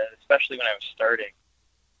Batman, and especially when I was starting,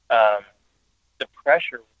 the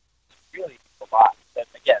pressure was really a lot. And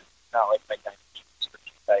again, it's not like my 90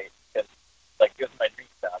 site, because like it was my dream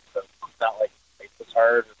job, so it's not like it was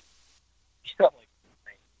hard.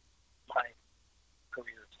 My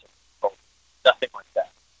career is just nothing like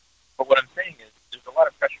that. But what I'm saying is, there's a lot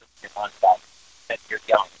of pressure when you're on Batman, and you're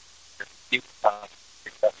young.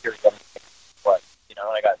 You're young. What?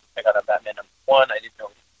 I got on Batman #1. I didn't know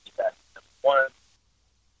it was Batman #1.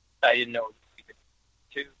 I didn't know it was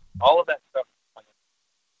 #2. All of that stuff was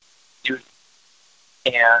new,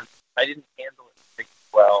 and I didn't handle it very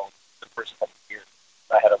well the first couple of years.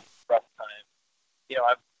 I had a rough time.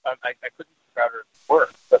 I couldn't proud of the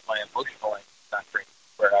work, but my emotional life is not great.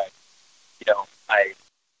 Where I'm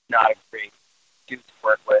not a great dude to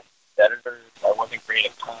work with. Editors, I wasn't great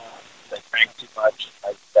at times. I drank too much. I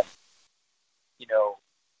was,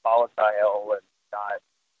 volatile and not,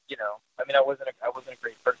 I wasn't a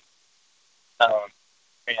great person.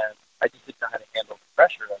 And I just didn't know how to handle the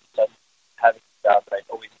pressure of suddenly having a job that I'd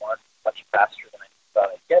always wanted much faster than I thought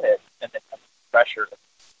I'd get it, and then having the pressure.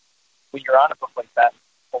 When you're on a book like that, it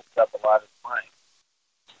holds up a lot of the time.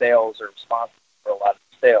 Sales are responsible for a lot of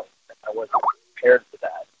the sales, and I wasn't prepared for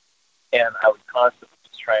that. And I would constantly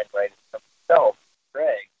just try and write it for myself,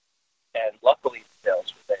 Greg, and luckily the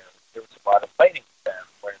sales were there. There was a lot of fighting with them,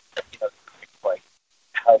 where, like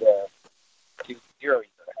how to do zero,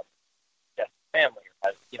 how to get family, or how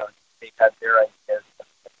to, they had their ideas and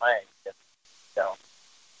my ideas.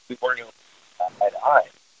 We weren't able to eye to eye.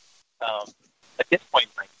 At this point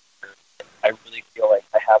in my career, I really feel like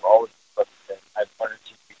I have all of these books that I've learned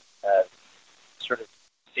to use as sort of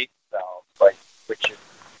safety valves, like Richard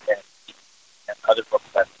and other books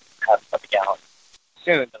that have coming out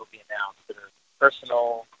soon that'll be announced that are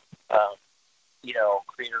personal,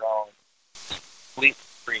 create your own, completely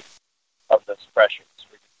free of those pressures.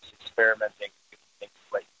 We're just experimenting, doing things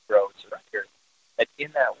like growth around here. And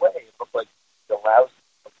in that way, a book like it allows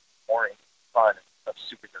more fun of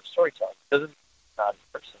superhero storytelling. It doesn't mean it's not as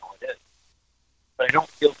personal, it is. But I don't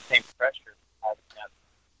feel the same pressure having that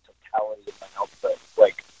totality of my output.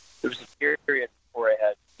 Like, there was a period before I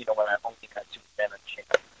had, when I only had Superman and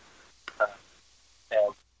Champ.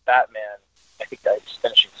 And Batman, I think I was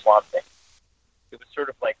finishing Swamp Thing. It was sort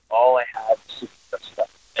of like all I had was superhero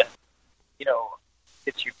stuff. And,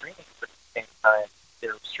 it's your dreaming, but at the same time, there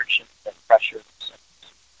are restrictions and pressures and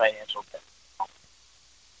financial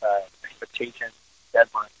expectations,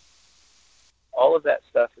 deadlines. All of that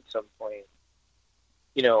stuff at some point,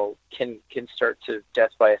 can start to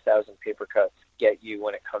death by 1,000 paper cuts get you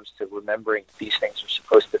when it comes to remembering these things are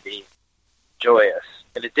supposed to be joyous,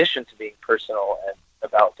 in addition to being personal and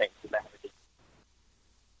about things that matter to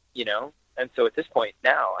you. And so at this point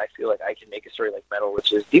now, I feel like I can make a story like Metal,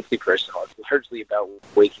 which is deeply personal. It's largely about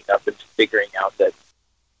waking up and figuring out that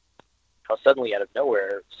how suddenly out of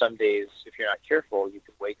nowhere, some days, if you're not careful, you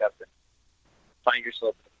can wake up and find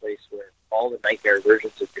yourself in a place where all the nightmare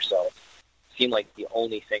versions of yourself seem like the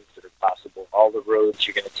only things that are possible. All the roads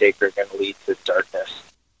you're going to take are going to lead to darkness.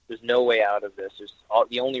 There's no way out of this.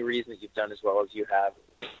 The only reason that you've done as well as you have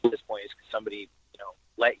at this point is because somebody,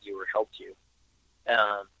 let you or helped you.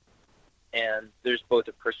 And there's both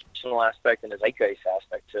a personal aspect and a zeitgeist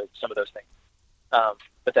aspect to some of those things.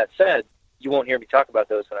 But that said, you won't hear me talk about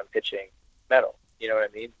those when I'm pitching Metal. You know what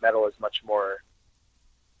I mean? Metal is much more,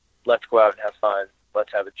 let's go out and have fun.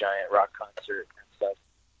 Let's have a giant rock concert and stuff.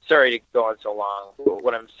 Sorry to go on so long. But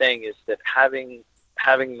what I'm saying is that having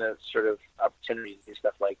the sort of opportunity to do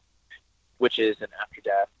stuff like Witches and After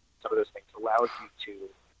Death, some of those things allows you to,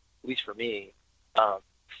 at least for me,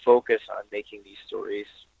 focus on making these stories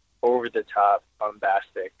over the top,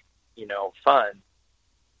 bombastic, fun,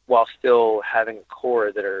 while still having a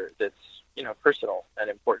core that's personal and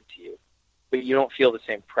important to you. But you don't feel the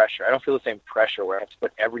same pressure. I don't feel the same pressure where I have to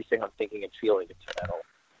put everything I'm thinking and feeling into Metal,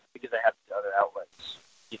 because I have the other outlets,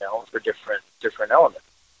 for different elements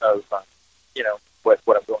of,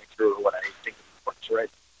 what I'm going through or what I think is important to write.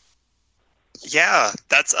 Yeah,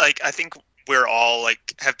 that's I think we're all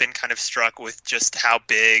have been kind of struck with just how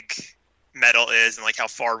big Metal is and how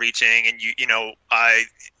far reaching, and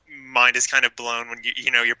mind is kind of blown when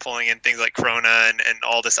you're pulling in things like Corona and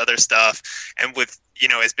all this other stuff. And with,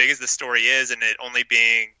 as big as the story is and it only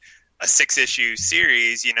being a 6-issue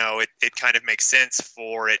series, it kind of makes sense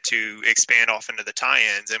for it to expand off into the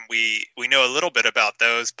tie-ins. And we know a little bit about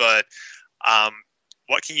those, but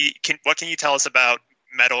what can you tell us about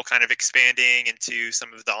Metal kind of expanding into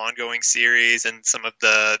some of the ongoing series and some of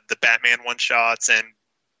the Batman one-shots, and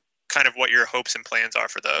kind of what your hopes and plans are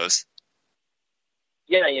for those?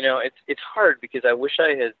 Yeah, it's hard because I wish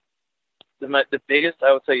I had the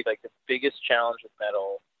biggest challenge with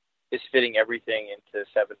Metal is fitting everything into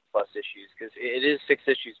 7+ issues, because it is 6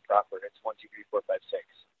 issues proper. It's 1, 2, 3, 4, 5, 6.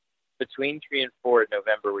 Between 3 and 4 in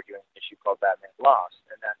November, we're doing an issue called Batman Lost,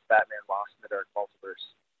 and that's Batman Lost in the Dark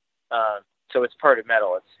Multiverse. So it's part of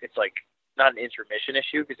Metal. It's like not an intermission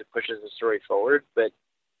issue because it pushes the story forward, but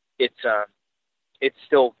it's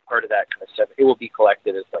still part of that kind of stuff. It will be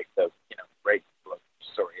collected as the right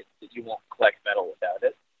story. You won't collect Metal without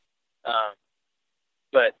it.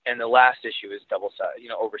 And the last issue is double size,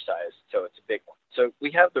 oversized, so it's a big one. So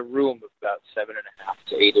we have the room of about 7.5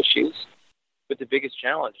 to 8 issues, but the biggest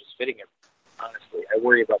challenge is fitting it. Honestly, I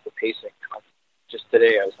worry about the pacing. Just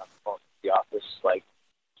today, I was on the phone with the office, like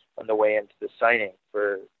on the way into the signing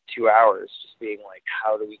for 2 hours, just being like,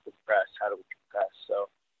 how do we compress? How do we compress? So,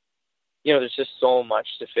 there's just so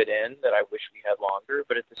much to fit in that I wish we had longer.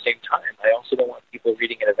 But at the same time, I also don't want people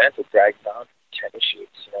reading an event that drags on 10 issues,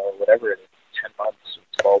 whatever it is, 10 months or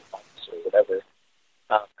 12 months or whatever.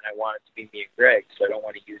 And I want it to be me and Greg, so I don't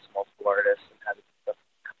want to use multiple artists and have it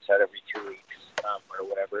comes out every 2 weeks or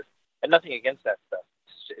whatever. And nothing against that stuff.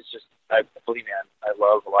 It's just, believe me, I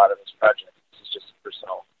love a lot of this project. This is just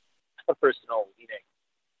a personal meeting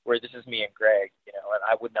where this is me and Greg, and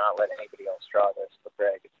I would not let anybody else draw this but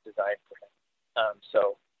Greg. It's designed for him.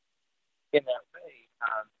 So in that way,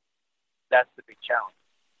 that's the big challenge.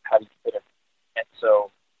 How do you fit it? And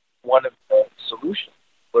so one of the solutions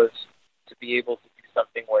was to be able to do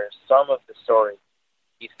something where some of the story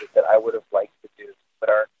pieces that I would have liked to do but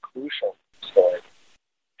are crucial to the story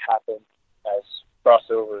happen as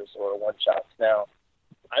crossovers or one-shots. Now,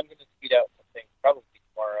 I'm going to tweet out something probably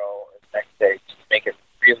tomorrow or the next day to make it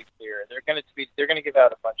really clear. They're going to give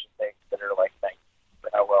out a bunch of things that are like, thank you for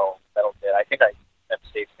how well Metal did. I think I have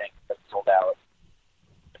State things that sold out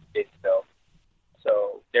days ago.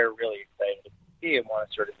 So they're really excited to see and want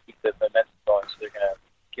to sort of keep the momentum going. So they're going to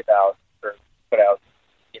give out or put out,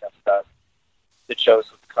 stuff that shows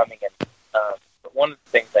what's coming. And but one of the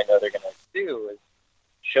things I know they're going to do is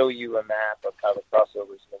show you a map of how the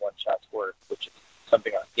crossovers and the one-shots work, which is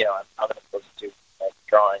something I'm going to post to like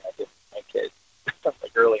drawing I did with my kids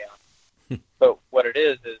like early on. But what it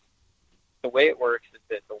is the way it works is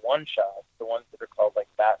that the one-shots, the ones that are called like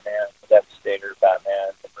Batman, the Devastator, Batman,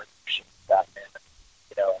 the Murder Machine, Batman,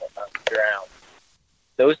 Drown,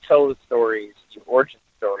 those tell the stories, the origin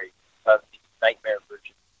story of the nightmare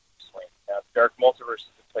version of Bruce Wayne. Now, the Dark Multiverse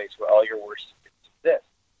is the place where all your worst secrets exist.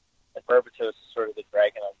 And Barbatos is sort of the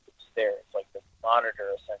dragon on the stairs. It's like the monitor,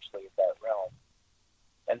 essentially, of that realm.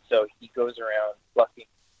 And so he goes around plucking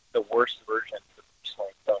the worst version of Bruce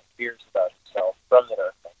Wayne's own fears about himself from the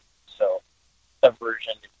Dark Multiverse. So a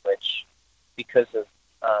version in which, because of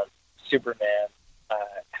Superman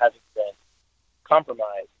having been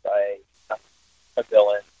compromised by a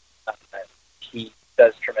villain, he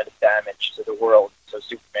does tremendous damage to the world. So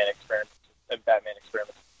Superman experiments and Batman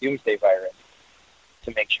experiments with the Doomsday virus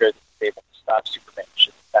to make sure that he's able to stop Superman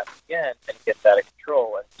should it happen again, and he gets out of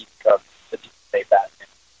control, and he becomes the Doomsday Batman,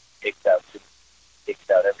 takes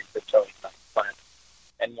out every Kryptonian on the planet,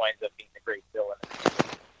 and winds up being the great villain.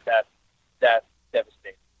 That's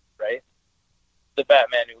devastating, right? The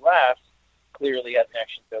Batman Who Laughs clearly has an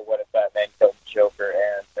connection to what if Batman killed the Joker,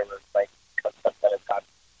 and there was like some kind of top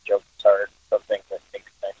Joker's heart, something that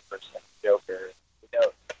makes the next person the Joker. You know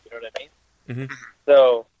what I mean? Mm-hmm.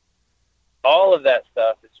 So all of that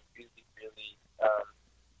stuff is really, really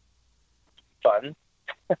fun.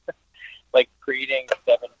 Like creating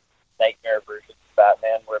 7 nightmare versions of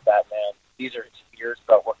Batman, where Batman, these are his fears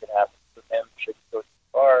about what could happen to him. Should he go too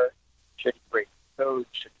far? Should he break the code?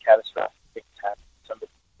 Should catastrophic things happen to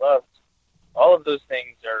somebody he loves? All of those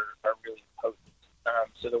things are really potent.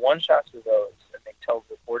 So the one-shots are those, and they tell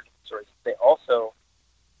the origin stories.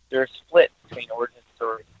 They're split between origin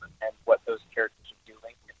stories and what those characters are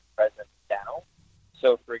doing in the present now.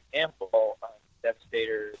 So, for example,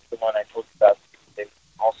 Devastator, the one I told you about, they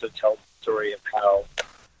also tell the story of how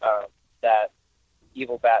that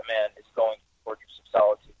evil Batman is going to the Fortress of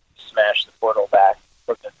Solitude to smash the portal back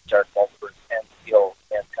from the Dark Multiverse and steal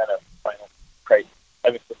Antenna Final Crisis.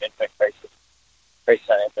 From Infinite Crisis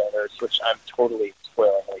on Infinite Earths, which I'm totally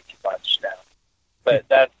spoiling way too much now. But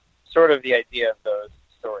that's sort of the idea of those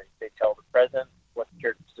stories. They tell the present, what the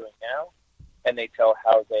character's doing now, and they tell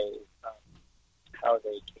how they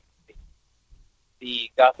came to be.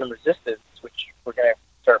 The Gotham Resistance, which we're going to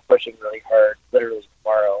start pushing really hard, literally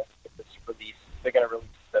tomorrow, with this release. They're going to release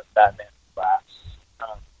the Batman Laughs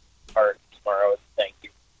art tomorrow as a thank you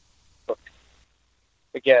book.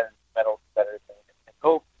 Again, Metal's better than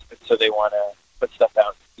Hope, and so they want to put stuff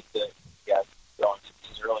out to keep the going. So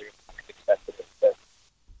this is earlier than I expected it. But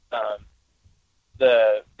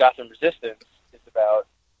the Gotham Resistance is about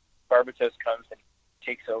Barbatos comes and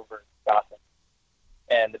takes over Gotham,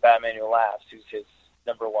 and the Batman Who Laughs, who's his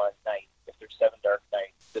number one knight. If there's 7 Dark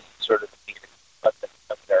Knights, this is sort of the leader of the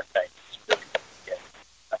Dark Knights. It's really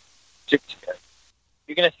good.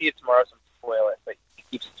 You're going to see it tomorrow, so I'm going to spoil it, but he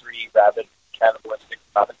keeps 3 rabid, cannibalistic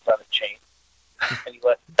Robins on a chain, and he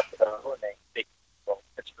lets them go, and they well,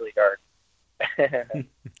 it's really dark.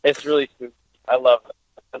 It's really spooky. I love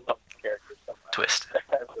the character so much. Twist.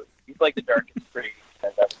 He's like the darkest pretty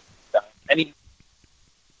and that's done. And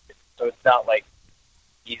so it's not like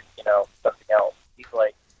he's, something else. He's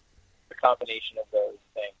like the combination of those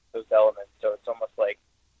things, those elements. So it's almost like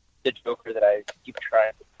the Joker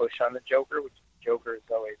push on the Joker, which Joker is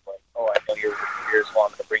always like, oh, I know you're weird, so I'm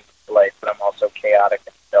going to bring you to life, but I'm also chaotic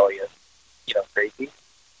and rebellious, crazy.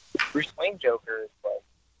 Bruce Wayne Joker is like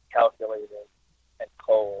calculated and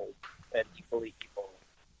cold and equally evil,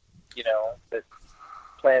 that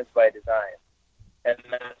plans by design. And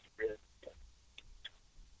that's really,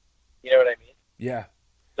 you know what I mean? Yeah.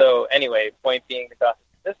 So anyway, point being, the Gotham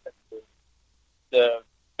Resistance is the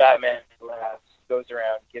Batman class goes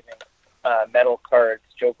around giving metal cards,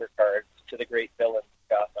 Joker cards, to the great villains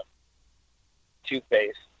of Gotham.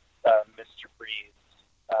 Two-Face, Mr. Freeze,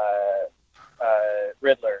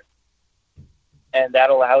 Riddler. And that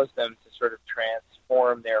allows them to sort of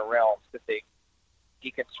transform their realms, because they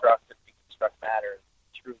deconstruct and reconstruct matter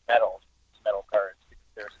through metal cards, because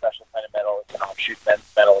they're a special kind of metal. It's an offshoot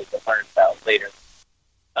metal you can learn about later.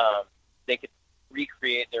 They could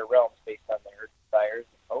recreate their realms based on their desires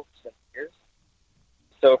and hopes and fears.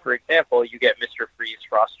 So, for example, you get Mr. Freeze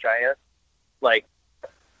Frost Giant, like,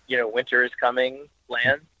 winter is coming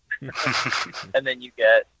land. And then you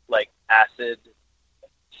get, like, Acid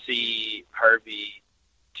C. Harvey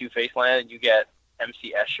Two-Face land, and you get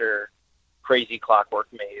MC Escher Crazy Clockwork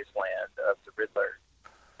Maze land of the Riddler.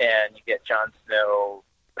 And you get Jon Snow,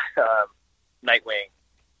 Nightwing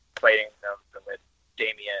fighting them with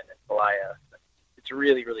Damian and Goliath. It's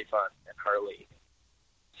really, really fun. And Harley.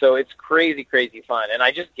 So it's crazy, crazy fun. And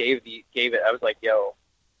I just gave it. I was like, yo,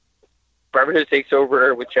 Brotherhood takes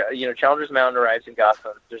over with, Challenger's Mountain arrives in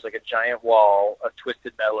Gotham. There's like a giant wall of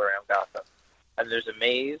twisted metal around Gotham. And there's a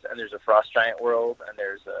maze, and there's a Frost Giant world, and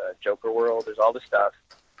there's a Joker world. There's all this stuff.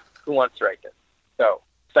 Who wants to write this? So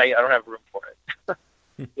I don't have room for it.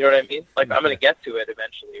 You know what I mean? Like, I'm going to get to it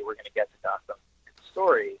eventually. We're going to get to Gotham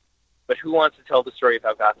story. But who wants to tell the story of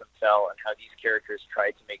how Gotham fell and how these characters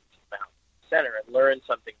tried to make Team Mountain center and learn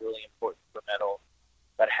something really important for Metal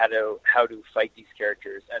about how to fight these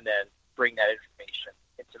characters, and then bring that information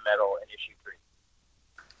into Metal in issue 3.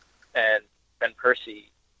 And Ben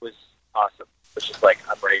Percy was awesome. It was just like,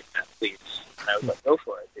 I'm writing that, please. And I was like, go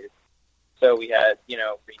for it, dude. So we had,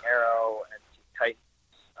 Green Arrow and Teen Titans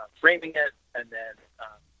framing it, and then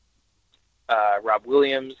Rob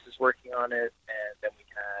Williams is working on it, and then we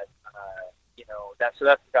had, that's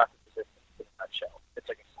the Gotham Resistance in a nutshell. It's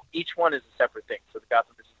like each one is a separate thing. So the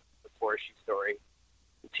Gotham Resistance is a 4-issue story.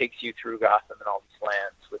 It takes you through Gotham and all these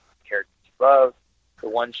lands with characters you love. The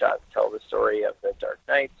one-shots tell the story of the Dark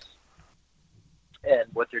Knights and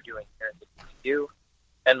what they're doing here in the DCU.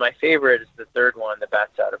 And my favorite is the third one, the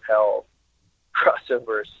Bats Out of Hell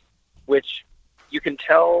crossovers, which you can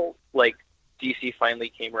tell, like, DC finally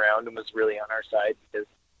came around and was really on our side, because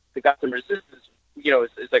the Gotham Resistance,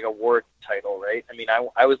 is like a war title, right? I mean,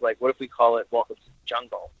 I was like, what if we call it Welcome to the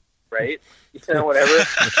Jungle, right? Whatever.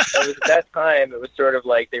 And at that time, it was sort of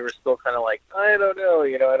like they were still kind of like, I don't know,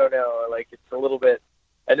 I don't know. Like, it's a little bit.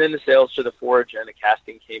 And then the sales to the Forge and the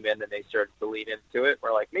casting came in, and they started to lead into it.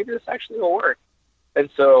 We're like, maybe this actually will work. And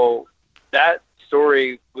so that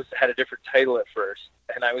story had a different title at first.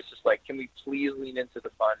 And I was just like, can we please lean into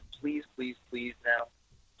the fun? Please, please, please now.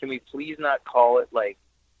 Can we please not call it like,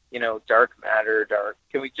 Dark Matter, Dark?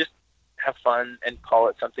 Can we just have fun and call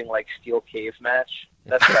it something like Steel Cave Match?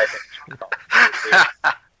 That's what I think it should be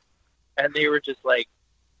called. And they were just like,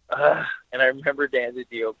 ugh. And I remember Dan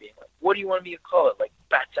DiDio being like, what do you want me to call it? Like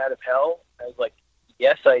Bats Out of Hell? I was like,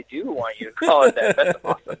 yes, I do want you to call it that. That's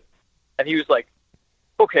awesome. And he was like,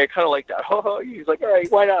 okay, I kind of like that. He was like, all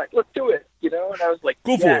right, why not? Let's do it. And I was like,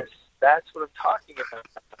 go for it. That's what I'm talking about.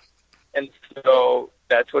 And so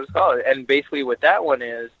that's what it's called. And basically what that one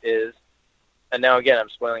is, and now again, I'm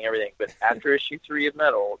spoiling everything, but after issue 3 of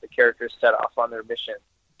Metal, the characters set off on their mission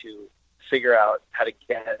to figure out how to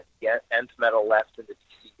get Nth Metal left in the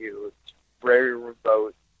DCU. It's very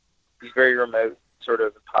remote, these very remote, sort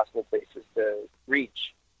of impossible places to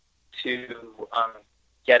reach to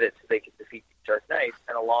get it so they can defeat the Dark Knights.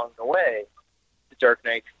 And along the way, the Dark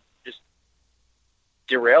Knights just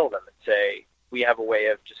derail them and say, we have a way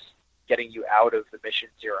of just getting you out of the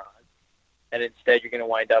missions you're on, and instead you're going to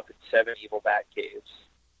wind up in 7 evil bat caves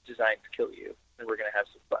designed to kill you, and we're going to have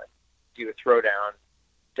some fun. Do a throwdown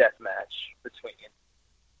death match between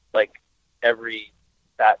like every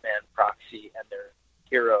Batman proxy and their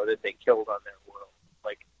hero that they killed on their world.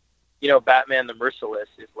 Like, Batman the Merciless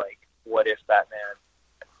is like, what if Batman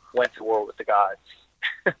went to war with the gods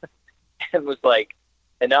and was like,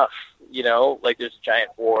 enough, like there's a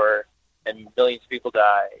giant war and millions of people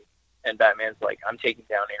die, and Batman's like, I'm taking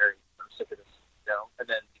down Ares, I'm sick of this, and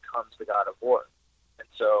then becomes the god of war. And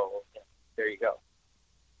so, there you go.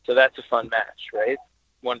 So that's a fun match, right?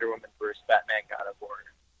 Wonder Woman versus Batman, God of War.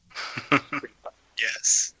 Pretty fun.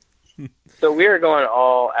 Yes. So we are going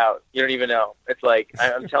all out. You don't even know. It's like,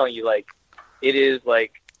 I'm telling you, like, it is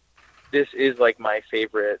like, this is like my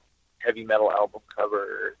favorite heavy metal album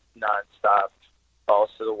cover, nonstop, balls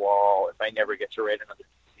to the wall. If I never get to write another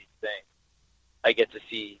DC thing, I get to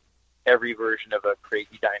see every version of a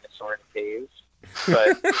crazy dinosaur in a cave,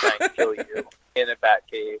 but trying to kill you in a bat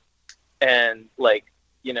cave. And, like,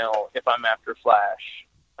 you know, if I'm after Flash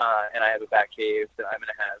and I have a bat cave, then I'm going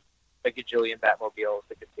to have a gajillion Batmobiles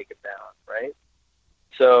that can take him down, right?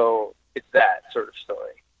 So it's that sort of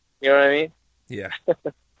story. You know what I mean? Yeah.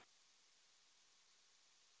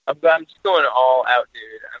 I'm just going all out,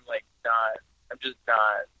 dude. I'm just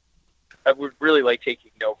not. I would really like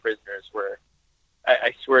taking no prisoners where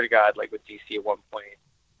I swear to God, like with DC at one point,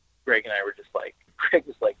 Greg and I were just like, Greg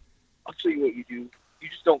was like, I'll tell you what you do. You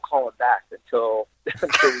just don't call them back until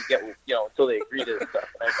we get, you know, until they agree to this stuff.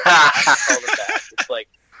 And I was like, I don't call them back.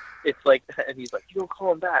 It's like, and he's like, you don't call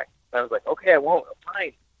them back. And I was like, okay, I won't. I'm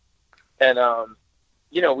fine. And,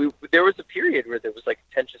 you know, there was a period where there was like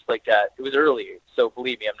contentious like that. It was early. So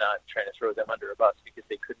believe me, I'm not trying to throw them under a bus because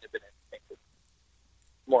they couldn't have been anything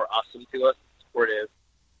more awesome to us, supportive.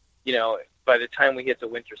 You know, by the time we hit the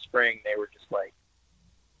winter, spring, they were just like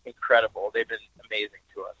incredible. They've been amazing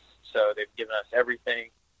to us. So they've given us everything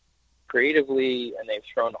creatively, and they've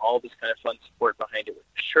thrown all this kind of fun support behind it with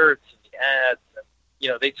the shirts and the ads. And, you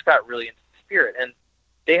know, they just got really into the spirit, and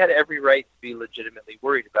they had every right to be legitimately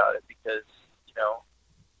worried about it because, you know,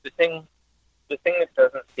 the thing that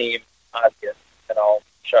doesn't seem obvious, and I'll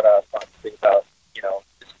shut up honestly about, you know,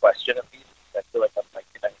 this question of these. I feel like I'm like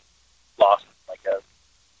lost in like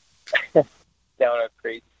a down a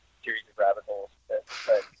crazy series of rabbit holes. But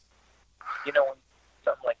you know, when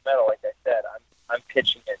something like metal, like I said, I'm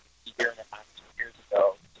pitching it a year and a half, 2 years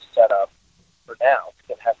ago to set up for now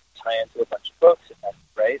because it has to tie into a bunch of books,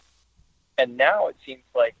 right? And now it seems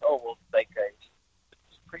like, oh well, like guys, this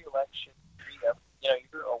is pre-election, you know,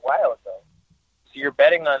 you're a while ago, so you're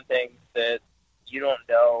betting on things that you don't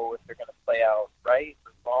know if they're going to play out right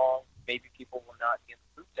or wrong. Maybe people will not be in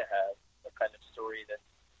the mood to have a kind of story that's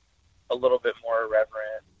a little bit more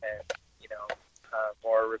irreverent and, you know,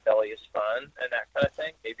 more rebellious fun and that kind of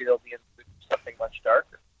thing. Maybe they'll be in the mood for something much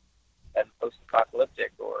darker and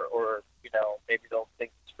post-apocalyptic, or you know, maybe they'll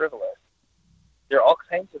think it's frivolous. There are all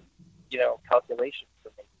kinds of, you know, calculations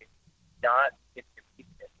for making, not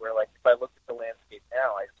inconvenient, where, like, if I look at the landscape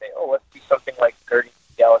now, I'd say, oh, let's do something like Guardians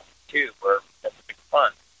of the Galaxy 2, where that's a big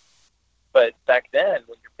fun. But back then,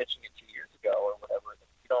 when you're pitching it 2 years ago or whatever,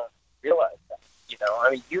 you don't realize that. You know,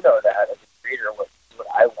 I mean, you know that as a creator, what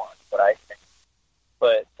I want, what I think.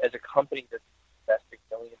 But as a company that's investing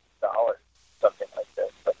millions of dollars in something like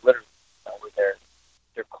this, like literally, you know, where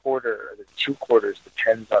their quarter or their 2 quarters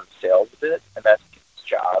depends on sales of it, and that's people's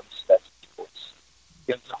jobs, that's people's,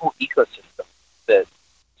 you know, there's a whole ecosystem that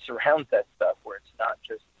surrounds that stuff, where it's not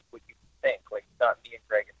just what you think. Like, it's not me and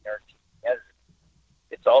Greg and Eric, the editor.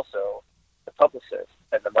 It's also the publicist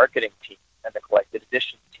and the marketing team and the collected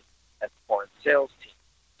edition team and the foreign sales team,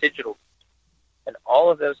 digital team, and all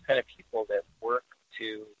of those kind of people that work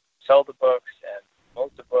to sell the books and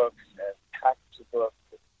promote the books and package the books.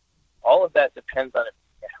 All of that depends on it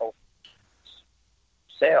being a healthy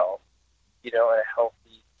sale, you know, and a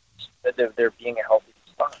healthy, there being a healthy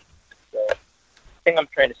response. So the thing I'm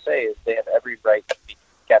trying to say is they have every right to be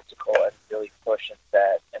skeptical and really push and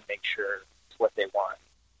bet and make sure it's what they want.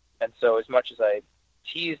 And so as much as I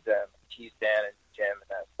tease Dan and Jim and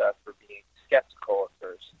that stuff for being skeptical at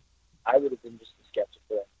first, I would have been just as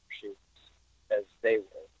skeptical in their shoes as they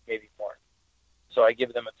were, maybe more. So I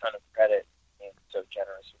give them a ton of credit for being so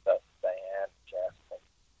generous with us, Diane, Jeff, and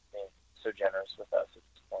being so generous with us at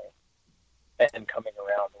this point, and coming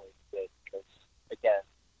around the way they did, because, again,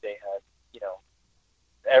 they had, you know,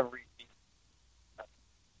 every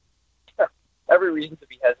reason to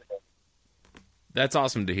be hesitant. That's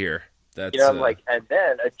awesome to hear. That's, you know, I'm like, and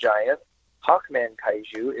then a giant Hawkman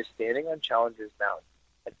kaiju is standing on Challenger's Mountain,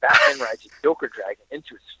 and Batman rides a Joker dragon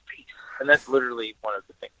into his face. And that's literally one of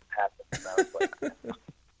the things that happened. And I was like,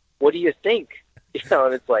 what do you think? You know,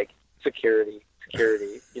 and it's like, security,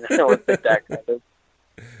 you know, it's like that kind of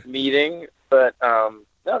meeting. But, no,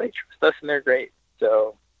 they trust us and they're great.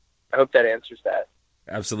 So I hope that answers that.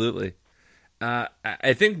 Absolutely.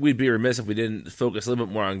 I think we'd be remiss if we didn't focus a little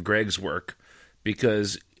bit more on Greg's work,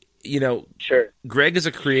 because, you know, sure, Greg is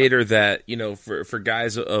a creator that, you know, for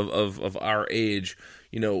guys of our age,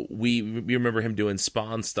 you know, we remember him doing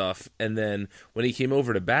Spawn stuff, and then when he came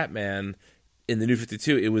over to Batman in the New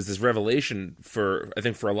 52, it was this revelation for, I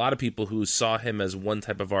think, for a lot of people who saw him as one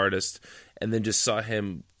type of artist and then just saw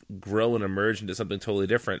him grow and emerge into something totally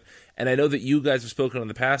different. And I know that you guys have spoken in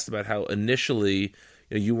the past about how initially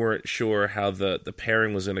you weren't sure how the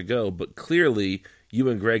pairing was going to go, but clearly you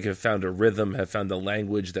and Greg have found a rhythm, have found a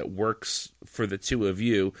language that works for the two of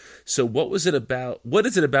you. So what is it about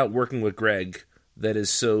working with Greg that is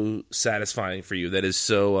so satisfying for you, that is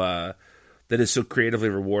so creatively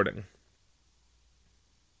rewarding?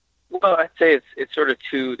 Well, I'd say it's sort of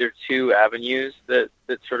there are two avenues that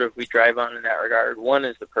sort of we drive on in that regard. One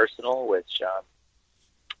is the personal, which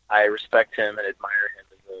I respect him and admire him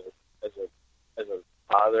as a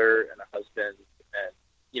father and a husband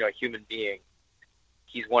and a human being.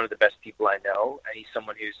 He's one of the best people I know, and he's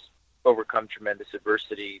someone who's overcome tremendous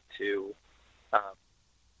adversity to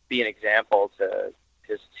be an example to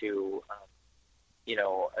his two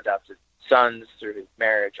adopted sons through his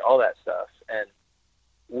marriage, all that stuff. And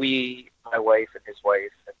my wife and his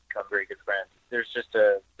wife, have become very good friends. There's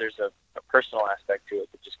a personal aspect to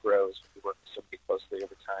it that just grows when you work with somebody closely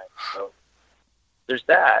over time. So there's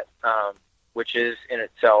that, which is in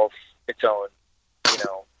itself its own,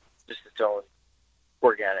 just its own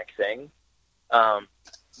organic thing.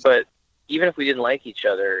 But even if we didn't like each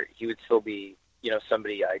other, he would still be,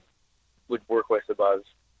 somebody I would work with above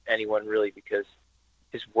anyone, really, because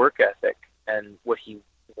his work ethic and what he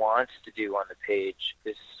wants to do on the page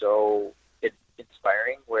is so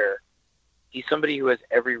inspiring, where he's somebody who has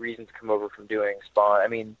every reason to come over from doing Spawn. I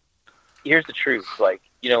mean, here's the truth. Like,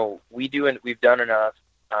 we've done enough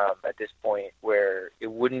at this point where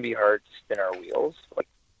it wouldn't be hard to spin our wheels. Like,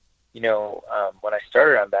 when I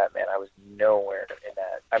started on Batman, I was nowhere in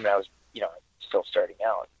that. I mean, I was, still starting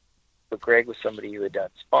out. But Greg was somebody who had done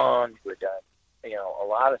Spawn, who had done, a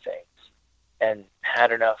lot of things, and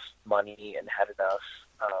had enough money and had enough,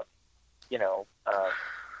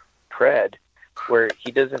 cred where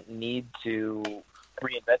he doesn't need to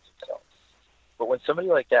reinvent himself. But when somebody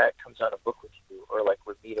like that comes on a book with you, or like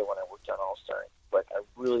with Mita when I worked on All-Star, like, I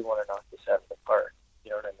really want to knock this out of the park.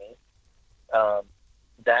 You know what I mean?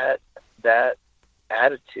 That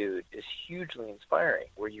attitude is hugely inspiring,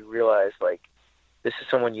 where you realize, like, this is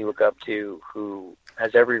someone you look up to who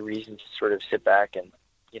has every reason to sort of sit back and,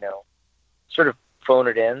 sort of phone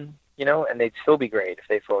it in, and they'd still be great if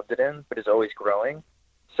they phoned it in, but is always growing.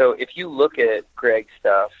 So if you look at Greg's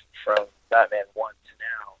stuff from Batman 1 to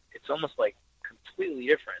now, it's almost like completely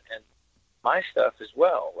different. And my stuff as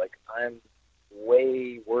well. Like, I'm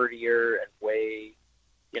way wordier and way,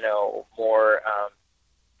 more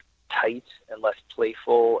tight and less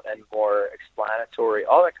playful and more explanatory,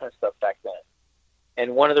 all that kind of stuff back then.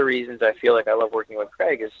 And one of the reasons I feel like I love working with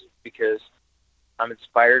Craig is because I'm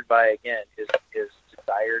inspired by, again, his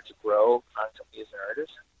desire to grow constantly as an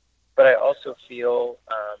artist. But I also feel,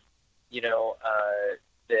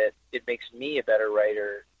 that it makes me a better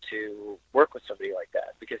writer to work with somebody like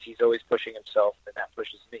that, because he's always pushing himself, and that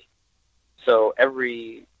pushes me. So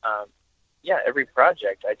every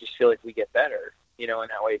project, I just feel like we get better, in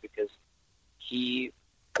that way, because he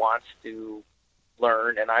wants to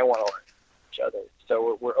learn and I want to learn each other.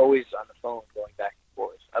 So we're always on the phone going back and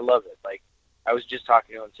forth. I love it. Like, I was just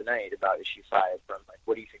talking to him tonight about issue 5, from like,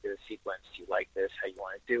 what do you think of the sequence? Do you like this? How you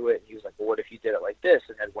want to do it? And he was like, well, what if you did it like this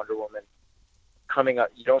and had Wonder Woman coming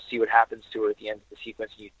up? You don't see what happens to her at the end of the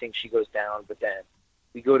sequence, and you think she goes down, but then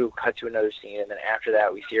we go to cut to another scene, and then after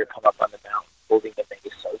that we see her come up on the mountain holding the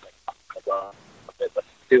mace. So I was like, oh my God, let's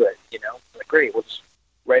do it, I'm like, great, we'll just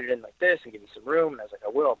write it in like this and give me some room. And I was like, I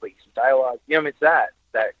will, but some dialogue. It's that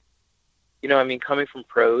coming from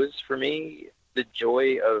prose, for me, the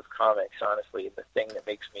joy of comics, honestly, the thing that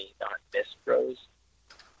makes me not miss prose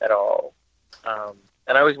at all.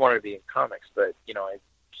 And I always wanted to be in comics, but, I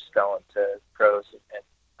just fell into prose, and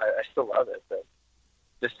I still love it. But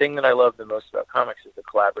the thing that I love the most about comics is the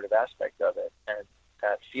collaborative aspect of it, and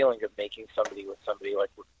that feeling of making somebody with somebody, like,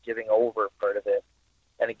 we're giving over part of it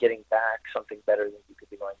and getting back something better than you could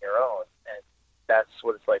do on your own. And that's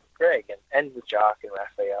what it's like with Greg, and with Jock and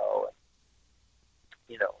Raphael and,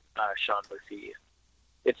 Sean Murphy.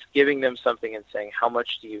 It's giving them something and saying, how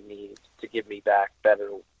much do you need to give me back better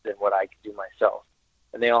than what I could do myself?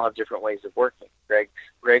 And they all have different ways of working. Greg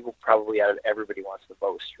will probably, out of everybody, wants the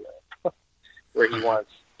most, really. Where he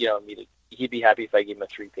wants, he'd be happy if I gave him a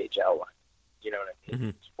 3-page outline. You know what I mean? Mm-hmm.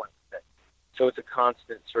 It's one thing. So it's a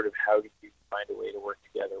constant sort of, how do you find a way to work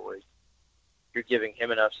together where you're giving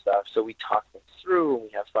him enough stuff so we talk things through and we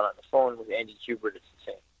have fun on the phone. With Andy Kubert, it's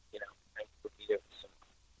the same. I would be there with some.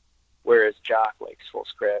 Whereas Jock likes full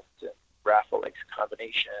script and Rafa likes a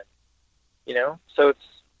combination. So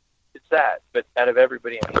it's that. But out of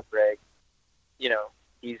everybody, Greg,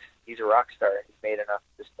 he's a rock star. He's made enough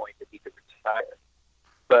at this point that he could retire,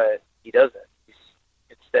 but he doesn't.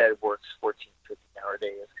 It's instead works 14, 15-hour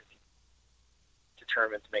days because he's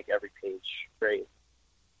determined to make every page great.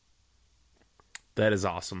 That is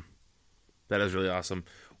awesome. That is really awesome.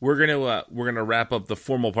 We're gonna wrap up the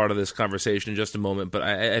formal part of this conversation in just a moment, but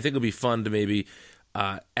I think it'll be fun to maybe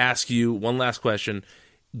ask you one last question.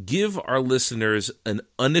 Give our listeners an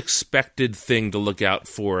unexpected thing to look out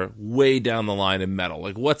for way down the line in metal.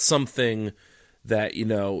 Like, what's something that,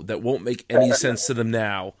 that won't make any sense to them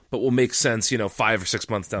now, but will make sense, 5 or 6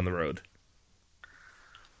 months down the road?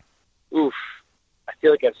 Oof. I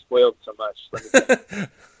feel like I've spoiled so much.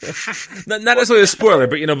 not necessarily a spoiler,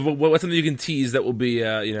 but what's something you can tease that will be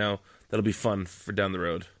that'll be fun for down the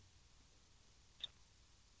road?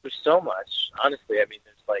 There's so much. Honestly, I mean,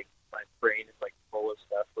 there's like my brain is like full of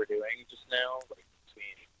stuff we're doing just now, like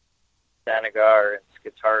between Thanagar and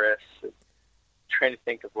Skitaris, and trying to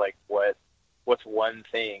think of like what's one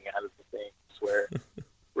thing out of the things where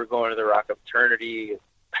we're going to the Rock of Eternity,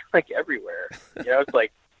 like everywhere. It's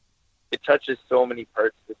like it touches so many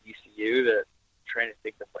parts of the DCU that I'm trying to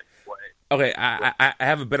think of like what. Okay, I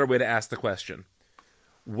have a better way to ask the question.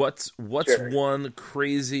 What's Sure. one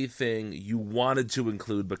crazy thing you wanted to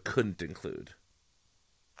include but couldn't include?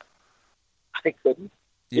 I couldn't.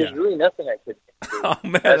 Yeah. There's really nothing I couldn't include. Oh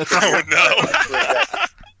man, that's Oh no.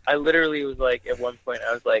 I literally was like, at one point,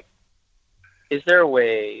 I was like, is there a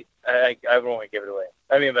way, I don't want to give it away.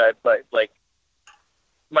 I mean, but like,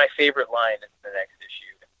 my favorite line in the next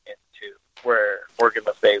issue, in 2, where Morgan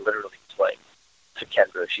Le Fay literally is like, to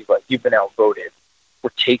Kendra, she's like, you've been outvoted.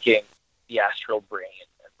 We're taking the astral brain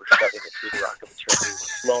and we're shoving it through the Rock of Eternity.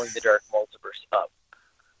 We're blowing the Dark Multiverse up.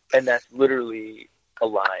 And that's literally a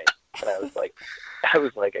line. And I was like,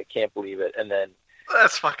 I can't believe it. And then,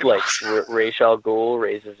 That's fucking like, awesome. Ra's al Ghul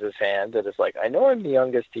raises his hand and is like, I know I'm the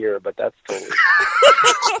youngest here, but that's totally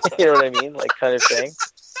you know what I mean? Like, kind of thing.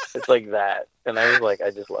 It's like that. And I was like,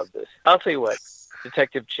 I just love this. I'll tell you what,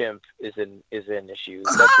 Detective Chimp is in issues.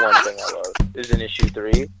 That's one thing I love. Is in issue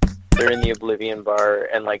 3. They're in the Oblivion Bar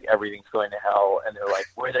and like everything's going to hell and they're like,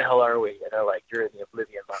 where the hell are we? And they're like, you're in the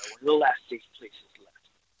Oblivion Bar. We're the last 6 places left.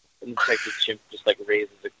 And Detective Chimp just like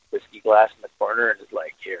raises a whiskey glass in the corner and is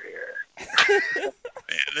like, here. Man,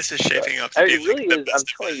 this is shaping up to I be mean, it really like the is. I'm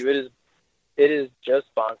best telling you, it is just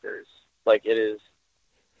bonkers. Like, it is.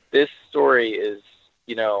 This story is,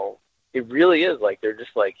 it really is like they're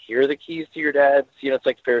just like, here are the keys to your dad's. It's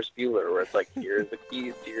like Ferris Bueller, where it's like, here's the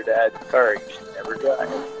keys to your dad's car. You should never drive.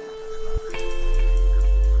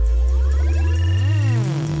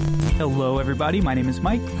 Hello, everybody. My name is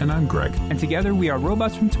Mike. And I'm Greg. And together we are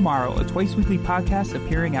Robots from Tomorrow, a twice-weekly podcast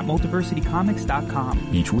appearing at multiversitycomics.com.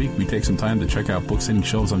 Each week, we take some time to check out books hitting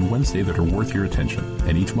shelves on Wednesday that are worth your attention.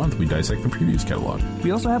 And each month, we dissect the previews catalog. We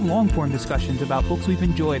also have long-form discussions about books we've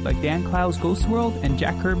enjoyed, like Dan Clow's Ghost World and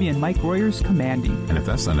Jack Kirby and Mike Royer's Commanding. And if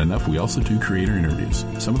that's not enough, we also do creator interviews.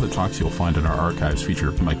 Some of the talks you'll find in our archives feature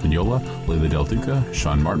Mike Mignola, Leila Del Duca,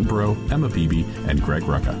 Sean Martinborough, Emma Beebe, and Greg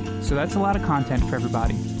Rucka. So that's a lot of content for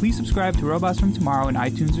everybody. Please subscribe to Robots from Tomorrow in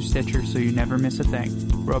iTunes or Stitcher so you never miss a thing.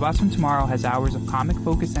 Robots from Tomorrow has hours of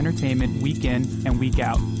comic-focused entertainment week in and week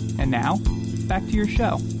out. And now, back to your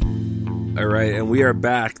show. All right, and we are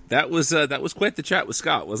back. That was quite the chat with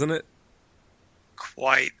Scott, wasn't it?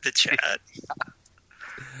 Quite the chat.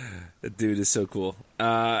 That dude is so cool.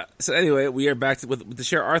 So anyway, we are back to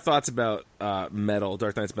share our thoughts about Metal,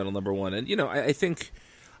 Dark Knight's Metal #1. And,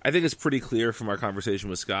 I think it's pretty clear from our conversation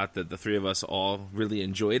with Scott that the three of us all really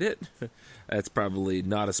enjoyed it. That's probably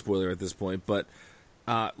not a spoiler at this point, but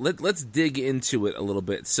let's dig into it a little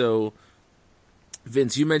bit. So,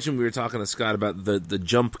 Vince, you mentioned we were talking to Scott about the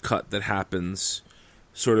jump cut that happens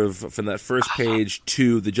sort of from that first page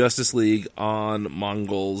to the Justice League on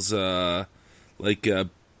Mongol's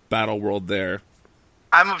battle world there.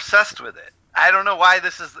 I'm obsessed with it. I don't know why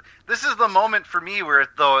this is the moment for me where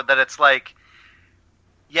that it's like,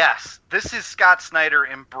 yes, this is Scott Snyder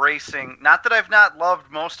embracing, not that I've not loved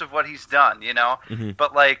most of what he's done,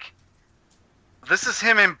 but like, this is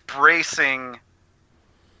him embracing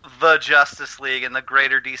the Justice League and the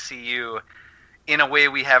greater DCU in a way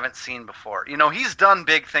we haven't seen before. He's done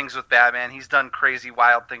big things with Batman, he's done crazy,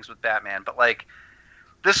 wild things with Batman, but like,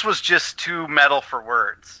 this was just too metal for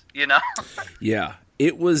words, Yeah,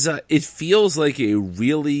 it was. It feels like a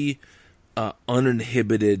really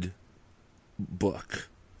uninhibited book.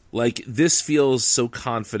 Like, this feels so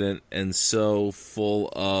confident and so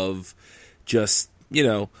full of just,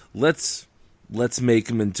 let's make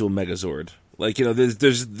him into a Megazord. Like,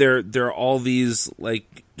 there are all these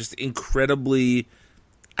like just incredibly,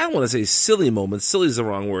 I don't want to say silly moments. Silly is the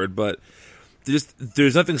wrong word, but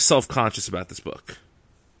there's nothing self-conscious about this book.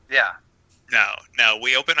 Yeah. No.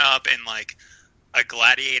 We open up and like a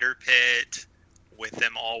gladiator pit with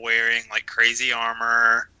them all wearing like crazy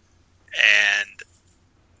armor, and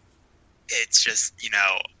it's just,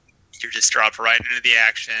 you're just dropped right into the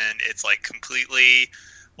action. It's like completely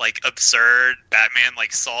like absurd. Batman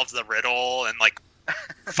like solves the riddle and like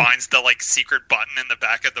finds the like secret button in the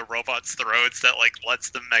back of the robot's throats that like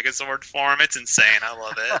lets the Megazord form. It's insane. I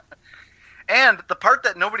love it. And the part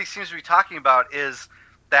that nobody seems to be talking about is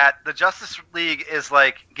that the Justice League is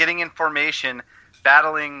like getting information,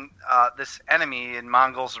 battling this enemy in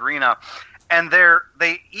Mongol's arena, and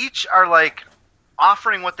they each are like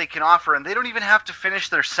offering what they can offer, and they don't even have to finish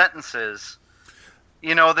their sentences.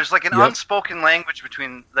 There's like an unspoken language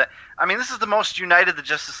between the. I mean, this is the most united the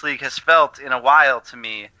Justice League has felt in a while to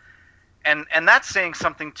me, and that's saying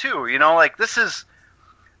something too. Like this is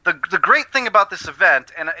the great thing about this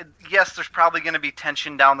event. And yes, there's probably going to be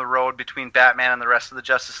tension down the road between Batman and the rest of the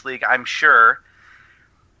Justice League, I'm sure.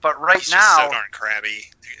 But He's just so darn crabby.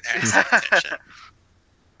 Tension.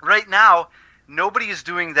 Right now, nobody is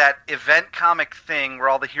doing that event comic thing where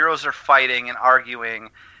all the heroes are fighting and arguing,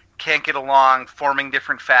 can't get along, forming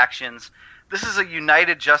different factions. This is a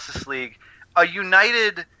united Justice League, a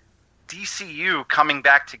united DCU coming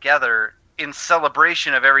back together in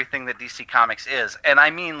celebration of everything that DC Comics is. And I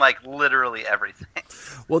mean, like, literally everything.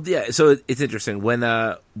 Well, yeah, so it's interesting. When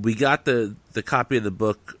we got the copy of the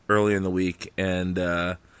book earlier in the week, and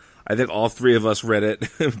I think all three of us read it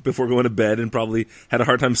before going to bed and probably had a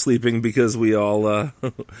hard time sleeping because we all read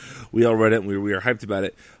it and we were hyped about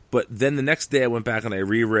it. But then the next day I went back and I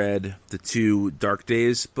reread the two Dark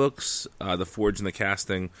Days books, The Forge and the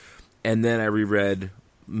Casting, and then I reread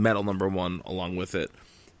Metal #1 along with it.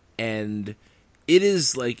 And it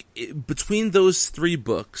is like, between those three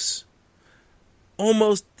books,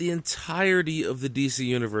 almost the entirety of the DC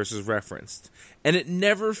universe is referenced. And it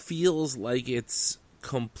never feels like it's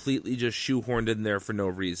completely just shoehorned in there for no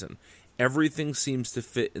reason. Everything seems to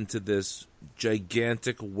fit into this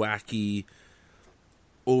gigantic, wacky,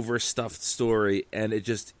 overstuffed story, and it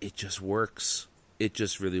just works. It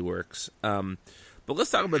just really works. But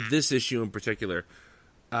let's talk about this issue in particular.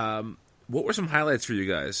 What were some highlights for you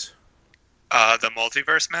guys? The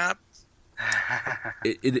multiverse map.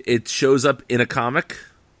 It shows up in a comic,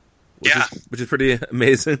 which is pretty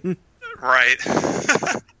amazing. Right.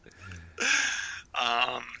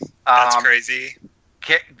 That's crazy.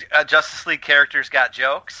 Justice League characters got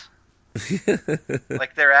jokes.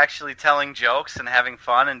 Like they're actually telling jokes and having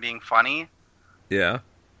fun and being funny. Yeah.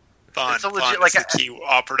 Fun. It's fun is the key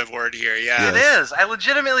operative word here. Yeah, it is. I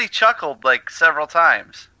legitimately chuckled like several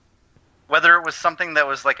times. Whether it was something that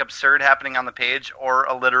was like absurd happening on the page or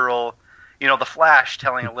a literal, the Flash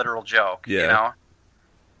telling a literal joke. Yeah.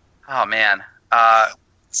 Oh man.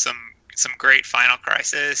 Some great Final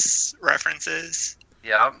Crisis references.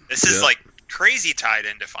 Yeah. This is like crazy tied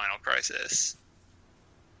into Final Crisis.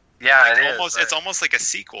 Yeah, like it is. It's almost like a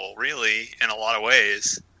sequel, really, in a lot of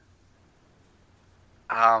ways.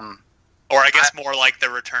 Or I guess more like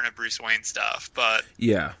the Return of Bruce Wayne stuff, but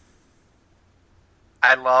yeah.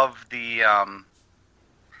 I love that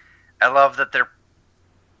they're.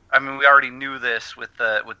 I mean, we already knew this with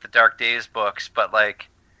the Dark Days books, but like,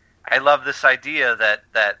 I love this idea that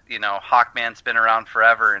Hawkman's been around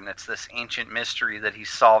forever, and it's this ancient mystery that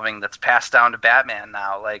he's solving that's passed down to Batman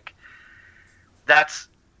now. Like, that's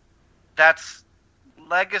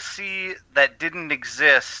legacy that didn't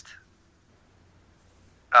exist,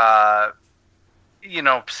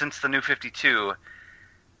 since the New 52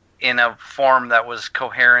 in a form that was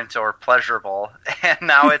coherent or pleasurable. And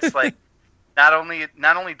now it's like, not only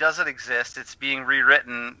does it exist, it's being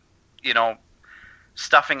rewritten,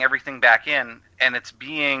 stuffing everything back in, and it's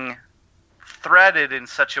being threaded in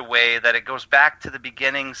such a way that it goes back to the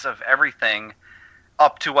beginnings of everything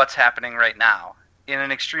up to what's happening right now in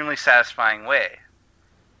an extremely satisfying way.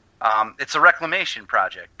 It's a reclamation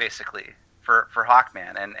project, basically, for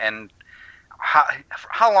Hawkman. And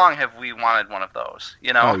how long have we wanted one of those,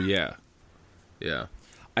 Oh, yeah. Yeah.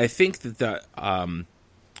 I think that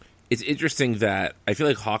it's interesting that I feel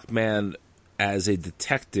like Hawkman as a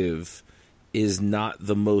detective is not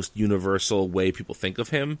the most universal way people think of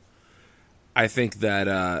him. I think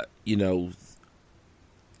that,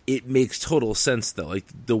 it makes total sense, though. Like,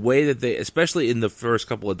 the way that they, especially in the first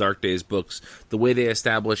couple of Dark Days books, the way they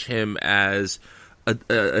establish him as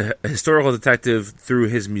a historical detective through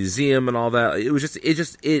his museum and all that,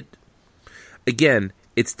 again,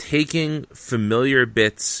 it's taking familiar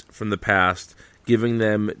bits from the past, giving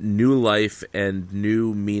them new life and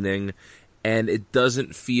new meaning, and it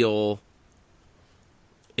doesn't feel...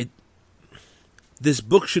 this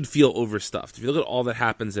book should feel overstuffed. If you look at all that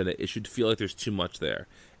happens in it, it should feel like there's too much there.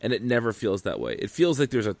 And it never feels that way. It feels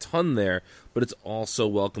like there's a ton there, but it's also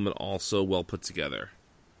welcome and also well put together.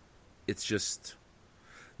 It's just...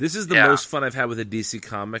 This is the most fun I've had with a DC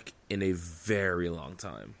comic in a very long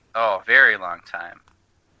time. Oh, very long time.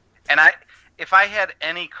 And if I had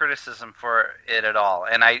any criticism for it at all,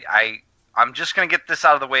 and I'm just going to get this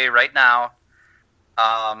out of the way right now,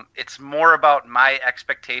 it's more about my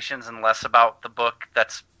expectations and less about the book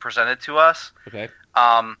that's presented to us. Okay.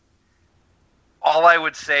 All I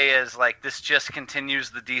would say is, like, this just continues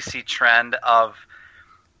the DC trend of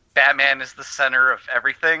Batman is the center of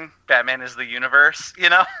everything. Batman is the universe, you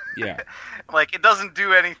know? Yeah. Like, it doesn't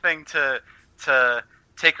do anything to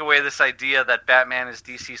take away this idea that Batman is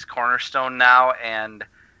DC's cornerstone now, and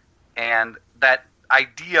that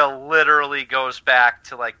idea literally goes back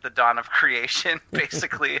to, like, the dawn of creation,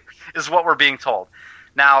 basically, is what we're being told.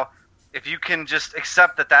 Now, if you can just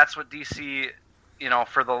accept that that's what DC, you know,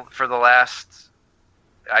 for the last,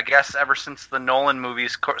 I guess, ever since the Nolan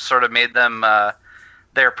movies sort of made them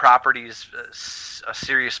their properties a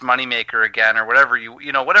serious moneymaker again, or whatever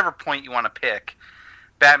whatever point you want to pick,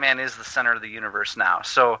 Batman is the center of the universe now.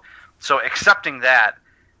 So accepting that,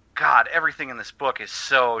 God, everything in this book is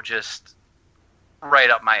so just right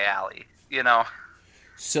up my alley, you know?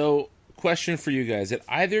 So, question for you guys. Did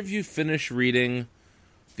either of you finish reading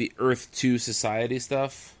the Earth 2 Society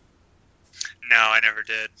stuff? No, I never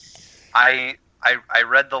did. I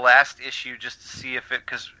read the last issue just to see if it,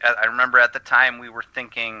 because I remember at the time we were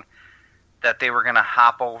thinking that they were going to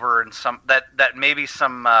hop over and that maybe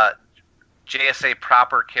some JSA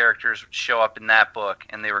proper characters would show up in that book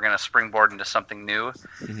and they were going to springboard into something new,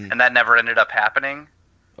 and that never ended up happening.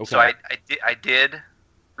 Okay. So I did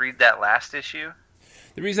read that last issue.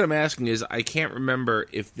 The reason I'm asking is I can't remember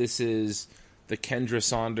if this is the Kendra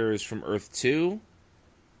Saunders from Earth 2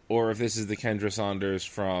 or if this is the Kendra Saunders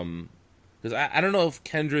from... Because I don't know if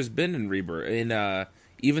Kendra's been in Rebirth. In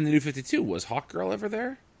even the New 52. Was Hawkgirl ever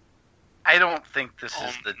there? I don't think this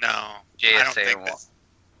is the JSA one.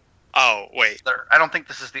 Oh, wait. I don't think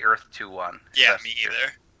this is the Earth 2 one. Yeah, me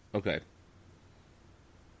either. Okay.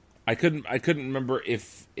 I couldn't remember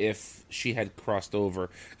if she had crossed over.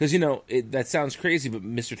 Because, that sounds crazy, but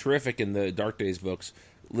Mr. Terrific in the Dark Days books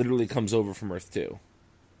literally comes over from Earth 2.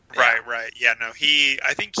 Right. Yeah, no,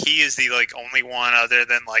 I think he is the, only one other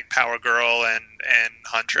than, Power Girl and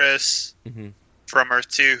Huntress from Earth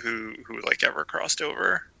 2 who ever crossed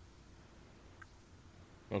over.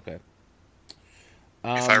 Okay.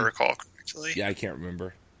 If I recall correctly. Yeah, I can't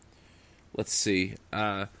remember. Let's see.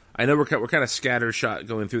 I know we're kind of scattershot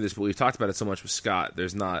going through this, but we've talked about it so much with Scott.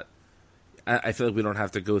 There's not... I feel like we don't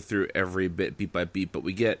have to go through every bit, beat by beat, but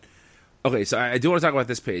we get... Okay, so I do want to talk about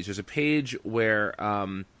this page. There's a page where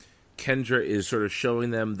Kendra is sort of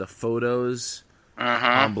showing them the photos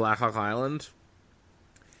on Black Hawk Island.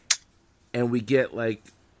 And we get,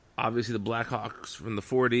 obviously the Black Hawks from the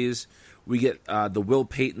 40s. We get the Will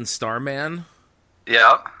Payton Starman.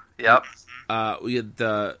 Yep. We get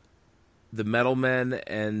the Metal Men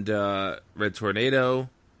and Red Tornado.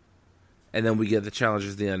 And then we get the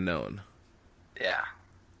Challengers of the Unknown. Yeah.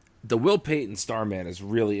 The Will Payton Starman is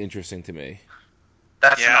really interesting to me.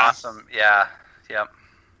 That's an awesome... Yeah. Yep.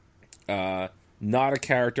 Not a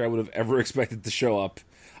character I would have ever expected to show up.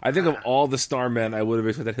 I think of all the Starmen, I would have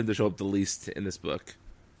expected him to show up the least in this book.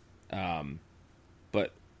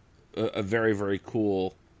 But a very, very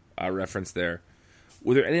cool reference there.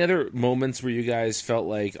 Were there any other moments where you guys felt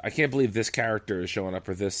like, I can't believe this character is showing up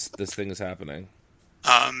or this thing is happening?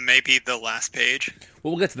 Maybe the last page.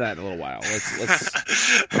 Well, we'll get to that in a little while. Let's...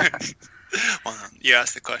 Well, you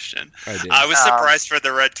asked the question. I did. I was surprised for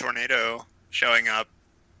the Red Tornado showing up.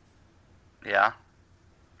 Yeah.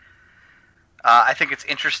 I think it's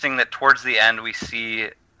interesting that towards the end we see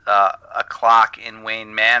a clock in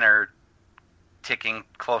Wayne Manor ticking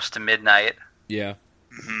close to midnight. Yeah.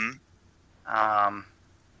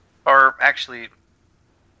 Or actually,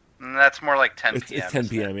 that's more like 10 p.m. It's 10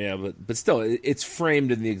 p.m., yeah, but still, it's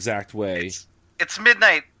framed in the exact way. It's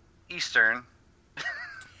midnight Eastern.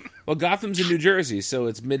 Well, Gotham's in New Jersey, so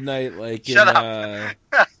it's midnight, Shut up.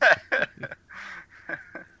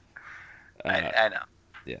 I know.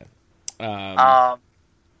 Yeah. I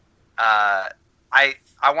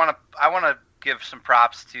want to give some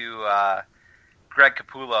props to Greg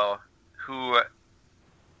Capullo, who,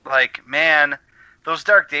 man, those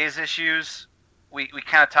Dark Days issues. We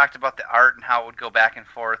kind of talked about the art and how it would go back and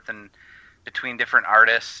forth and between different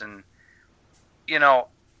artists, and it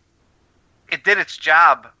did its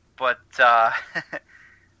job. But I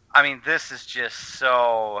mean, this is just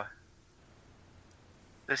so.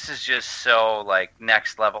 This is just so like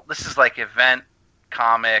next level. This is like event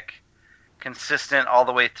comic, consistent all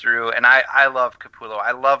the way through. And I love Capullo.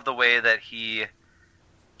 I love the way that he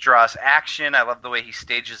draws action. I love the way he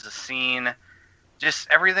stages the scene. Just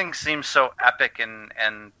everything seems so epic.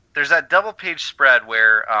 And there's that double page spread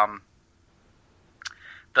where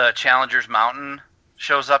the Challenger's Mountain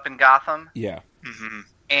shows up in Gotham. Yeah. Mm-hmm.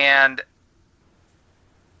 And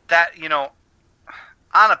that, you know,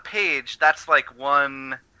 on a page, that's like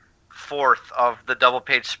 1/4 of the double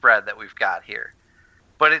page spread that we've got here.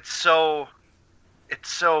 But it's so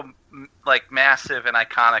like massive and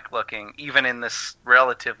iconic looking, even in this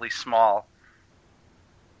relatively small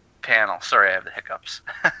panel. Sorry, I have the hiccups.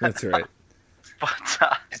 That's right.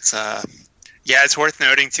 But it's worth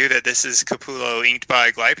noting too that this is Capullo inked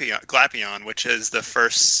by Glapion, which is the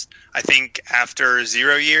first, I think, after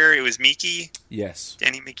 0 Year, it was Miki. Yes.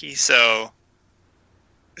 Danny Miki. So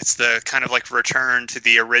it's the kind of like return to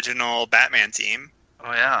the original Batman team.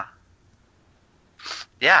 oh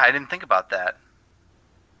yeah, I didn't think about that.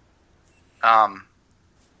 I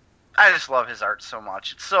just love his art so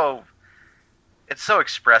much. It's so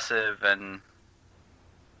expressive and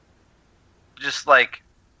just like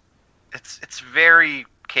it's very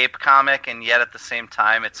Cape comic, and yet at the same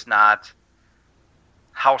time it's not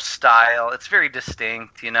house style. It's very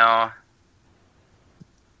distinct, you know.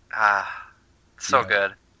 So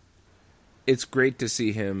good. It's great to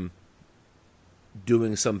see him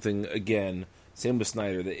doing something again. Same with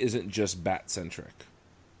Snyder, that isn't just bat-centric.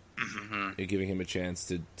 Mm-hmm. You're giving him a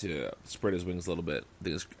chance to spread his wings a little bit. I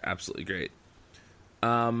think it's absolutely great.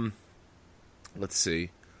 Let's see.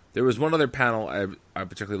 There was one other panel I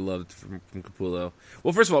particularly loved from Capullo.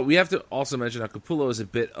 Well, first of all, we have to also mention how Capullo is a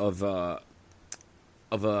bit of a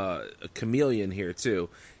chameleon here too.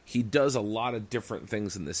 He does a lot of different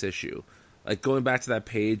things in this issue. Like going back to that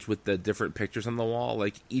page with the different pictures on the wall,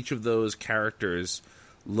 like each of those characters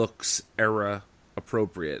looks era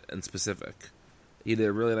appropriate and specific. He did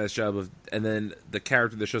a really nice job of, and then the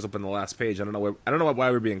character that shows up on the last page. I don't know why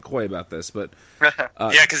we're being coy about this, but yeah,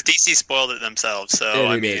 because DC spoiled it themselves. So yeah,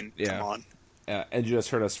 I mean, come on. And you just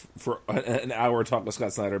heard us for an hour talk with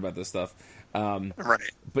Scott Snyder about this stuff.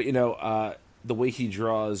 Right. But you know, the way he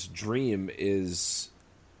draws Dream is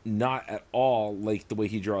not at all like the way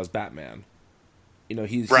he draws Batman. You know,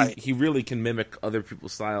 he really can mimic other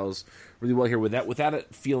people's styles really well here without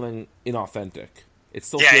it feeling inauthentic. It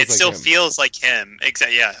still feels like him.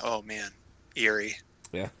 Exactly. Yeah. Oh man, eerie.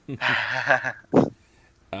 Yeah.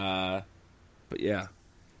 But yeah,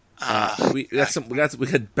 we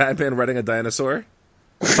had Batman riding a dinosaur.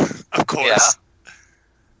 Of course.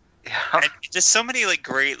 Yeah. And just so many like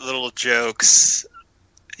great little jokes.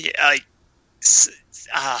 Yeah. Like.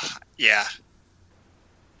 Yeah.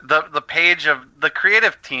 The page of the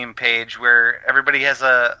creative team page where everybody has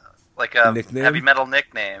a nickname? heavy metal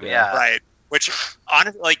nickname. Yeah. Right. Which,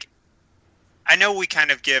 honestly, like, I know we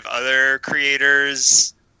kind of give other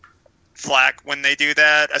creators flack when they do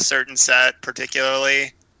that, a certain set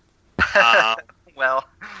particularly. Well,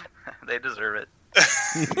 they deserve it.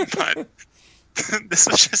 But this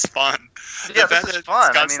was just fun. Yeah, this was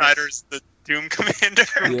fun. Scott Snyder's the Doom Commander.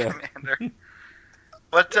 Yeah. Commander.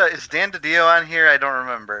 What is Dan DiDio on here? I don't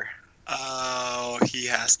remember. Oh, he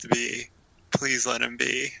has to be. Please let him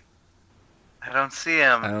be. I don't see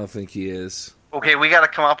him. I don't think he is. Okay, we got to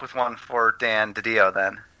come up with one for Dan DiDio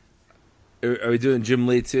then. Are we doing Jim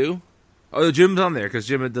Lee too? Oh, Jim's on there because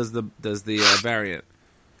Jim does the variant.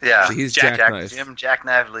 Yeah, so he's Jackknife. Jim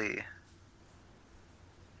Jackknife Lee.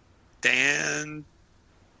 Dan.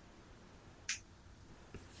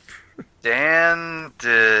 Dan,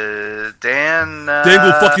 go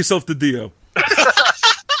fuck yourself, DiDio.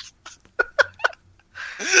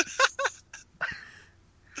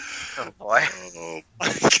 Oh boy. Oh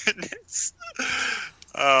my goodness.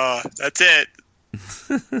 That's it.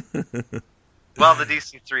 Well, the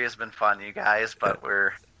DC3 has been fun, you guys, but we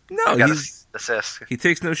gotta assist. He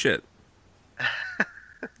takes no shit.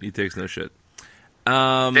 He takes no shit.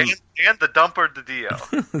 Dan the Dumper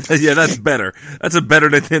DiDio. Yeah, that's better. That's a better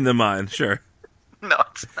nickname than mine. Sure. No,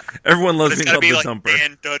 it's not. Everyone loves being called the like Dumper.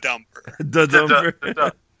 Dan the Dumper. The Dumper.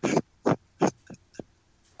 The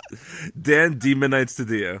Dan Demonites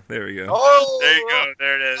DiDio. There we go. Oh, there you go.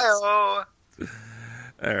 There it is. Hello.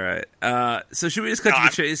 All right. So should we just cut to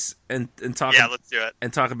the chase and talk? Yeah, let's do it.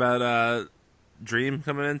 And talk about Dream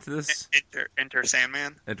coming into this. Enter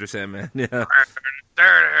Sandman. Enter Sandman. Yeah.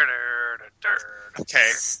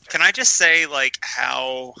 Okay. Can I just say like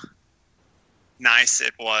how nice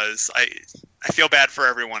it was? I feel bad for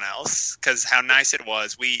everyone else because how nice it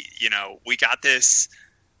was. We got this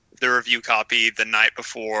the review copy the night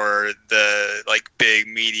before the like big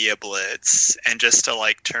media blitz, and just to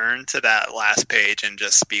like turn to that last page and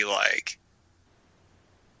just be like,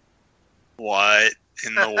 what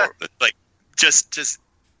in the world? Like, just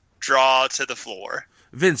draw to the floor.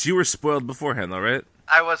 Vince, you were spoiled beforehand, though, right?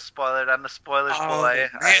 I was spoiled. I'm the spoilers boy.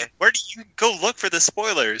 Man, where do you go look for the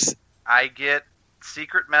spoilers? I get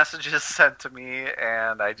secret messages sent to me,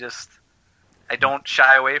 and I don't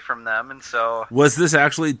shy away from them, and so... Was this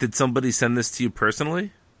actually... Did somebody send this to you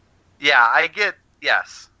personally? Yeah, I get...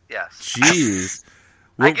 Yes. Jeez.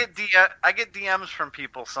 I get DMs from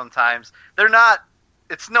people sometimes. They're not...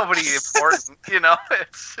 It's nobody important, you know?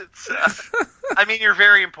 It's I mean, you're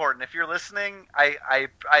very important. If you're listening, I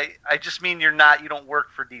just mean you don't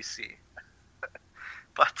work for DC.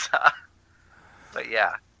 But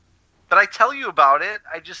yeah. But I tell you about it.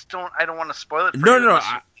 I don't want to spoil it for you. No.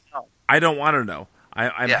 I don't want to know.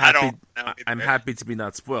 I'm happy. I don't know I'm happy to be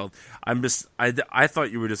not spoiled. I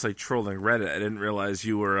thought you were just like trolling Reddit. I didn't realize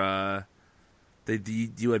you were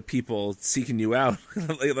you had people seeking you out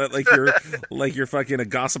like you're fucking a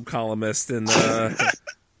gossip columnist and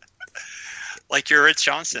like you're Rich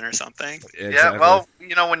Johnson or something. Exactly. Yeah, well,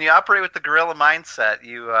 you know, when you operate with the guerrilla mindset,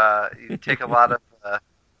 you take a lot of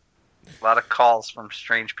calls from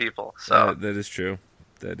strange people. So that is true.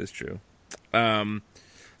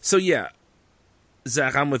 So yeah,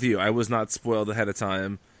 Zach, I'm with you. I was not spoiled ahead of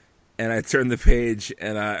time, and I turned the page,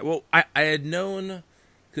 and I had known,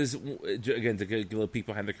 because again, to get a little peek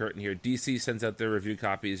behind the curtain here, DC sends out their review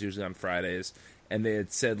copies usually on Fridays, and they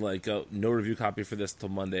had said like, oh, no review copy for this till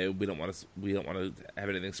Monday. We don't want to have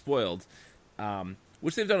anything spoiled,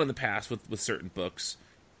 which they've done in the past with certain books,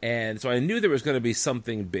 and so I knew there was going to be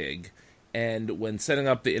something big. And when setting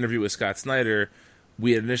up the interview with Scott Snyder,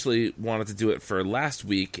 we had initially wanted to do it for last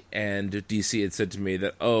week, and DC had said to me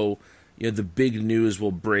that, the big news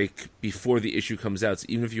will break before the issue comes out. So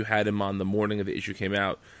even if you had him on the morning of the issue came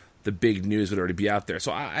out, the big news would already be out there.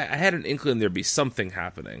 So I had an inkling there'd be something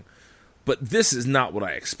happening. But this is not what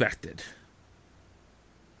I expected.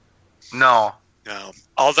 No.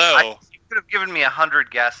 Although... You could have given me 100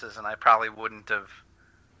 guesses, and I probably wouldn't have...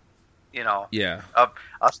 You know, yeah.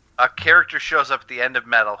 A character shows up at the end of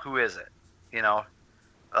Metal. Who is it? You know,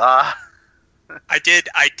 I did.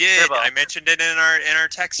 I mentioned it in our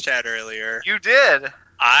text chat earlier. You did.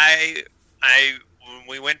 When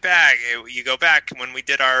we went back, you go back when we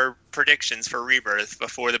did our predictions for Rebirth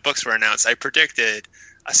before the books were announced. I predicted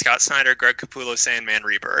a Scott Snyder, Greg Capullo, Sandman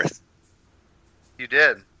Rebirth. You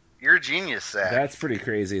did. You're a genius, Zach. That's pretty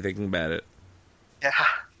crazy thinking about it. Yeah.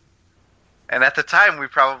 And at the time, we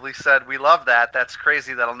probably said, we love that. That's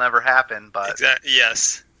crazy. That'll never happen. But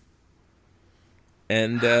yes.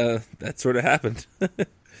 And that sort of happened. I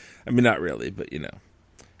mean, not really, but you know.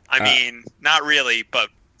 I mean, not really, but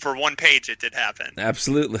for one page, it did happen.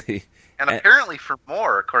 Absolutely. And apparently for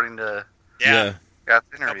more, according to Scott's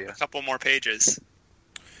interview. A couple more pages.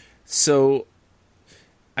 So,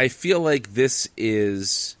 I feel like this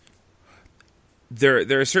is...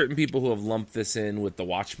 There are certain people who have lumped this in with the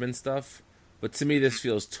Watchmen stuff. But to me, this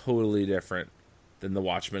feels totally different than the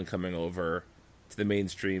Watchmen coming over to the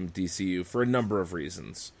mainstream DCU for a number of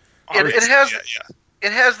reasons. It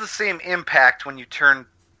has the same impact when you turn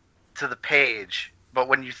to the page, but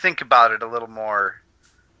when you think about it a little more,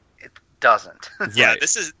 it doesn't. Yeah, Right.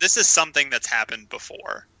 this is something that's happened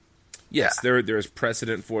before. Yes, there is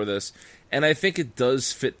precedent for this, and I think it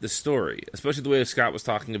does fit the story, especially the way Scott was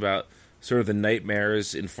talking about sort of the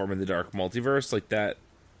nightmares informing the dark multiverse, like that.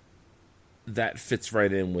 That fits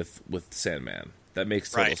right in with Sandman. That makes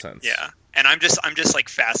total sense. Yeah, and I'm just like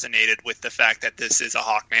fascinated with the fact that this is a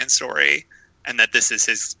Hawkman story and that this is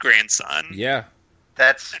his grandson. Yeah,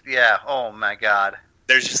 Oh my God.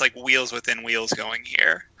 There's just like wheels within wheels going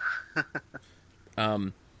here.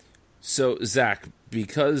 So Zach,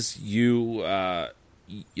 because you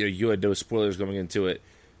had no spoilers going into it,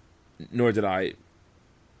 nor did I.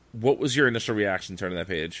 What was your initial reaction turning that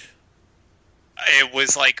page? It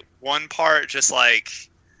was like one part just like,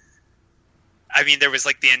 I mean, there was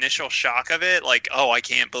like the initial shock of it, like, oh, I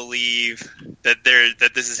can't believe that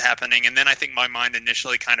this is happening. And then I think my mind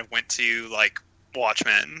initially kind of went to like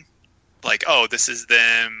Watchmen, like, oh, this is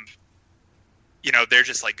them, you know, they're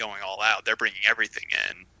just like going all out. They're bringing everything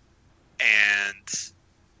in. And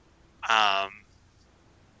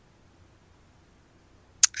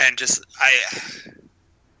just,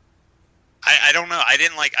 I don't know. I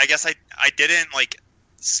guess I didn't like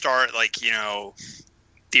start like, you know,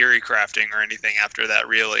 theory crafting or anything after that.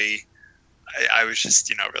 Really, I was just,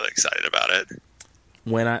 you know, really excited about it.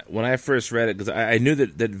 When I first read it, because I knew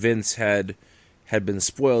that Vince had had been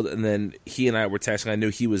spoiled, and then he and I were texting. I knew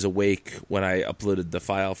he was awake when I uploaded the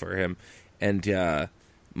file for him, and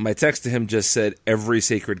my text to him just said, "Every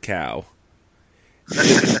sacred cow."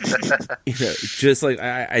 Just like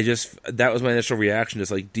I just that was my initial reaction.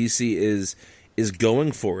 Just like DC is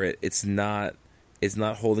going for it. It's not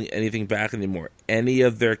holding anything back anymore. Any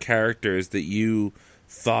of their characters that you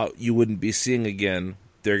thought you wouldn't be seeing again,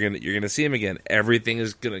 you're gonna see them again. Everything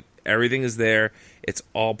is there. It's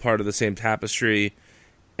all part of the same tapestry,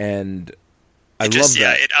 and I love that.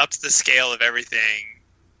 Yeah, it ups the scale of everything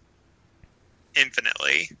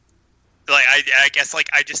infinitely. Like I guess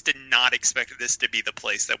like I just did not expect this to be the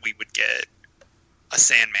place that we would get a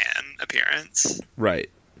Sandman appearance.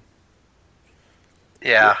 Right.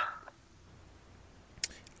 Yeah.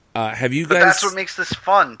 Have you guys? But that's what makes this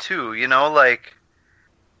fun too. Like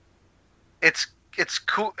it's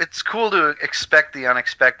cool. It's cool to expect the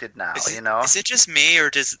unexpected now. Is it just me, or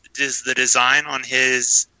does the design on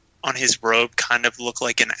his robe kind of look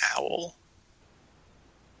like an owl?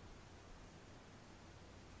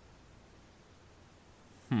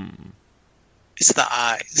 It's the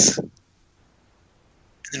eyes. And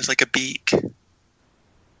there's like a beak.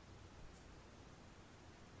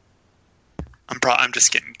 I'm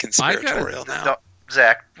just getting conspiratorial now. No,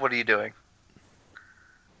 Zach, what are you doing?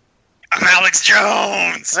 I'm Alex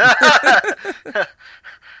Jones! That's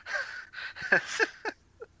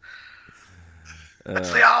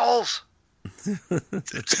the owls! They're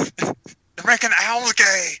making owls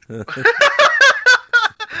gay!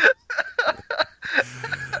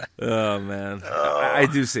 Oh man, I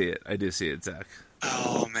do see it, Zach.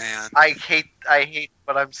 Oh man, I hate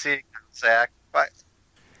what I'm seeing, Zach. But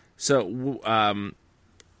so,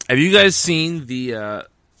 have you guys seen the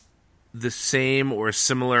same or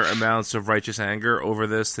similar amounts of righteous anger over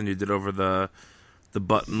this than you did over the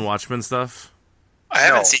Button Watchmen stuff? I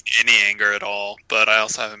haven't seen any anger at all, but I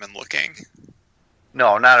also haven't been looking.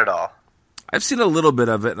 No, not at all. I've seen a little bit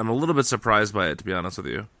of it, and I'm a little bit surprised by it, to be honest with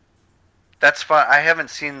you. That's fine. I haven't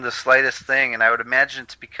seen the slightest thing, and I would imagine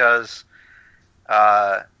it's because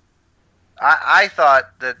I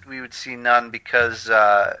thought that we would see none because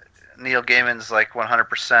Neil Gaiman's like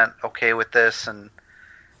 100% okay with this, and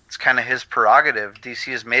it's kind of his prerogative.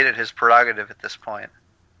 DC has made it his prerogative at this point.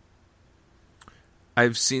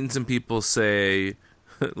 I've seen some people say,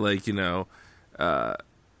 like, that,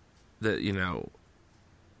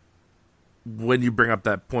 when you bring up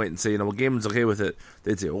that point and say, well, Gaiman's okay with it,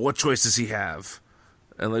 they'd say, well, what choice does he have?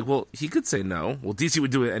 And like, well, he could say no. Well, DC would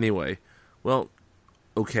do it anyway. Well,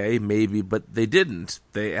 okay, maybe, but they didn't.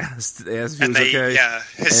 They asked if he was okay. Yeah,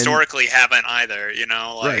 historically haven't either,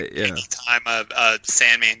 right, yeah. Anytime a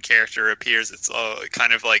Sandman character appears, it's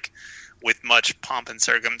kind of like with much pomp and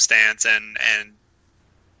circumstance and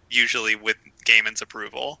usually with Gaiman's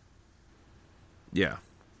approval. Yeah.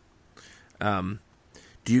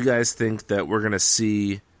 Do you guys think that we're going to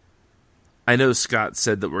see... I know Scott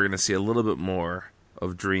said that we're going to see a little bit more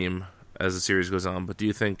of Dream as the series goes on, but do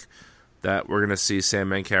you think that we're going to see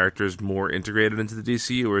Sandman characters more integrated into the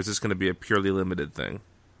DCU, or is this going to be a purely limited thing?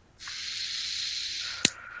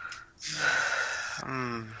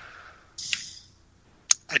 I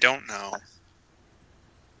don't know.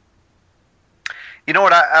 You know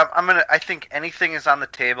what? I think anything is on the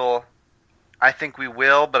table. I think we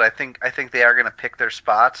will, but I think they are going to pick their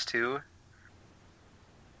spots too.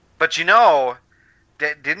 But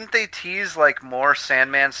didn't they tease like more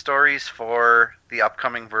Sandman stories for the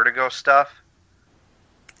upcoming Vertigo stuff?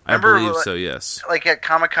 I believe so, yes. Like at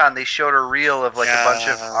Comic-Con, they showed a reel of like a bunch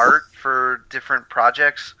of art for different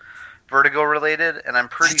projects, Vertigo related, and I'm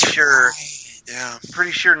pretty sure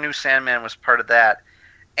New Sandman was part of that.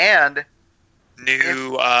 And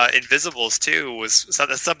New Invisibles too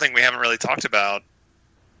that's something we haven't really talked about.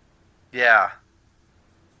 Yeah,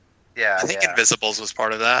 I think Invisibles was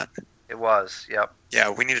part of that. It was. Yep. Yeah,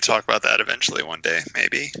 we need to talk about that eventually one day,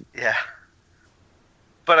 maybe. Yeah.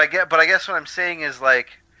 But I guess what I'm saying is like,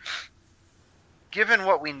 given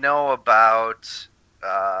what we know about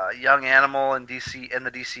Young Animal and DC and the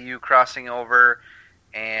DCU crossing over,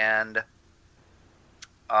 and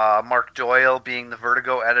Mark Doyle being the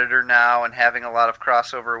Vertigo editor now and having a lot of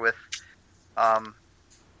crossover with, mainline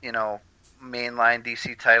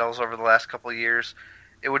DC titles over the last couple of years,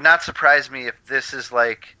 it would not surprise me if this is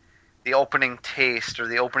like the opening taste or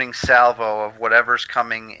the opening salvo of whatever's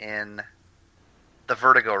coming in the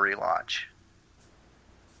Vertigo relaunch.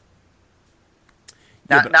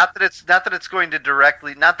 Not that it's going to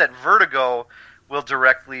directly, not that Vertigo will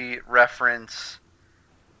directly reference,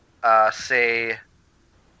 say,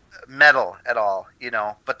 Metal at all,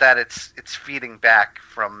 but that it's feeding back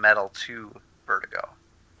from Metal to Vertigo.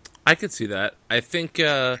 I could see that. I think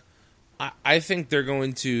I think they're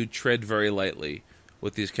going to tread very lightly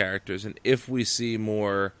with these characters, and if we see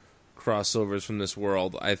more crossovers from this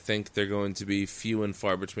world, I think they're going to be few and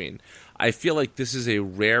far between. I feel like this is a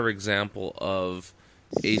rare example of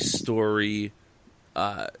a story.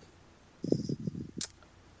 I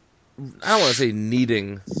don't want to say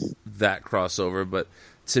needing that crossover, but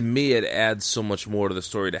to me, it adds so much more to the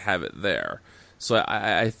story to have it there. So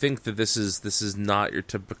I think that this is not your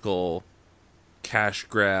typical cash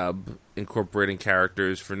grab incorporating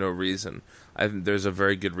characters for no reason. I think there's a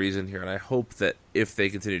very good reason here, and I hope that if they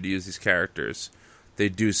continue to use these characters, they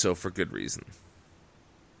do so for good reason.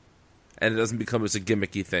 And it doesn't become as a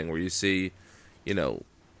gimmicky thing where you see,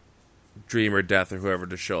 Dream or Death or whoever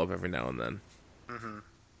to show up every now and then. Mm-hmm.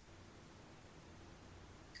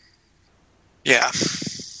 Yeah.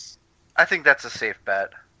 I think that's a safe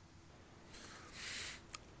bet.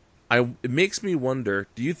 It makes me wonder,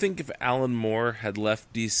 do you think if Alan Moore had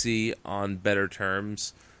left DC on better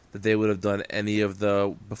terms, that they would have done any of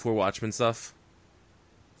the Before Watchmen stuff?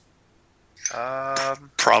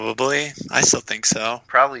 Probably. I still think so.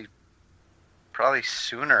 Probably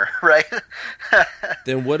sooner, right?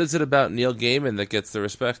 Then what is it about Neil Gaiman that gets the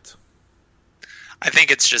respect? I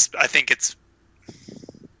think it's the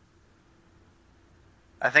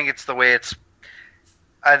way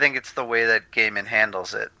that Gaiman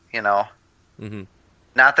handles it, Mm-hmm.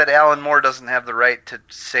 Not that Alan Moore doesn't have the right to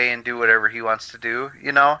say and do whatever he wants to do,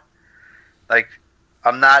 Like,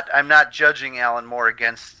 I'm not judging Alan Moore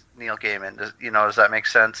against Neil Gaiman. Does that make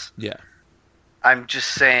sense? Yeah. I'm just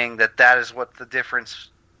saying that is what the difference.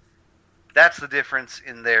 That's the difference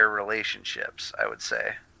in their relationships, I would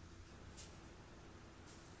say.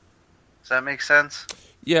 Does that make sense?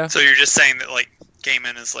 Yeah. So you're just saying that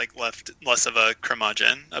Gaiman is left less of a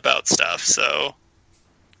curmudgeon about stuff. So.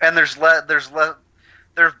 And there's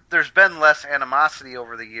been less animosity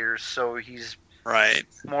over the years, so he's right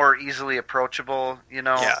more easily approachable.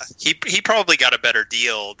 Yeah, he probably got a better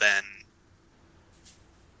deal than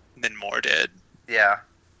Moore did. Yeah.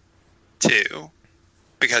 Too,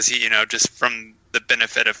 because he just from the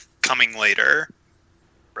benefit of coming later.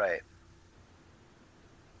 Right.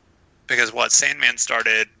 Because Sandman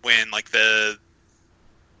started when the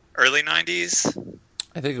early 90s.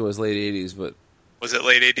 I think it was late 80s, but. Was it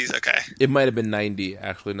late 80s? Okay. It might have been 90,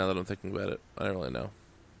 actually, now that I'm thinking about it. I don't really know.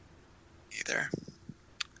 Either.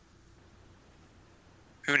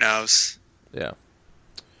 Who knows? Yeah.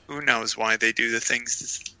 Who knows why they do the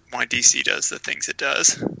things, why DC does the things it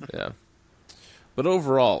does. Yeah. But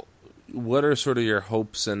overall, what are sort of your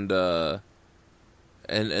hopes and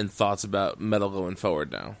thoughts about Metal going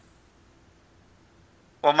forward now?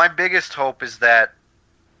 Well, my biggest hope is that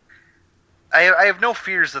I have no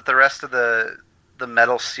fears that the rest of the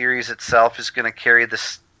Metal series itself is going to carry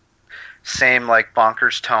this same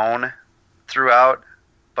bonkers tone throughout,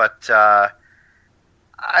 but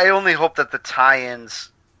I only hope that the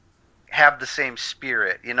tie-ins have the same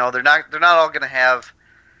spirit. They're not all going to have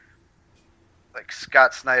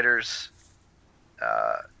Scott Snyder's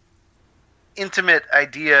intimate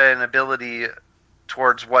idea and ability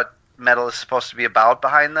towards what Metal is supposed to be about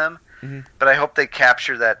behind them, but I hope they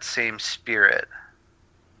capture that same spirit.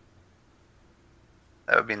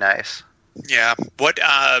 That would be nice. Yeah. What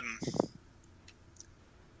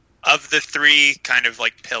of the three kind of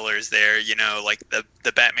pillars there,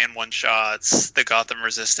 the Batman one shots, the Gotham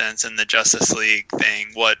Resistance, and the Justice League thing,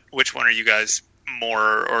 which one are you guys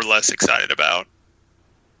more or less excited about?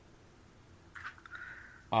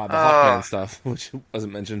 The Hawkman stuff, which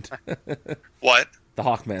wasn't mentioned. What? The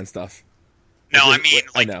Hawkman stuff. No, I mean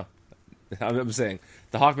I know. I'm saying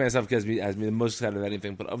the Hawkman stuff has me the most excited of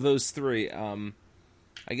anything. But of those three,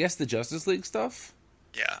 I guess the Justice League stuff.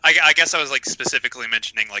 Yeah, I guess I was specifically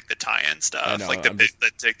mentioning the tie-in stuff, I know,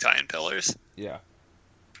 the big tie-in pillars. Yeah.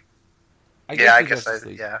 I guess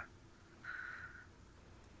yeah.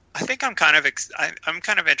 I think I'm kind of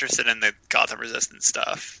interested in the Gotham Resistance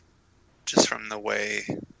stuff, just from the way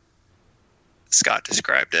Scott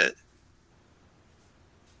described it.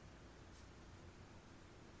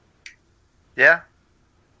 Yeah.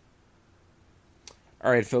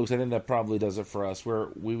 All right, folks. I think that probably does it for us.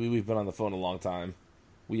 We've been on the phone a long time.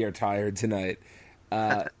 We are tired tonight.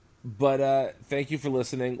 But thank you for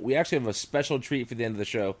listening. We actually have a special treat for the end of the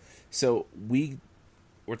show. So we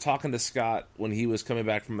were talking to Scott when he was coming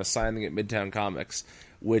back from a signing at Midtown Comics,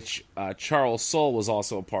 which Charles Soule was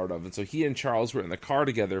also a part of. And so he and Charles were in the car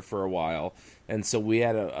together for a while. And so we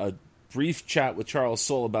had a brief chat with Charles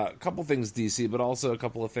Soule about a couple things DC, but also a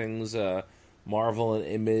couple of things Marvel and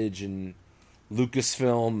Image and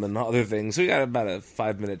Lucasfilm and other things. So we got about a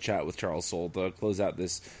 5-minute chat with Charles Soule to close out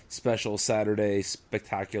this special Saturday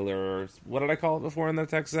spectacular. What did I call it before in the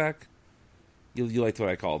text, Zach? You liked what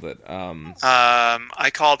I called it. I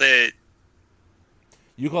called it.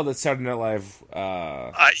 You called it Saturday Night Live.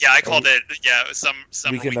 I called it. Yeah, some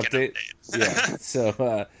weekend update. Yeah.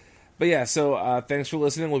 So, but yeah. So thanks for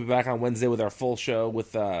listening. We'll be back on Wednesday with our full show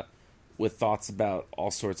with thoughts about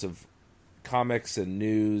all sorts of comics and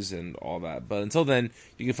news and all that. But until then,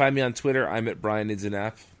 you can find me on Twitter. I'm at Brian Needs an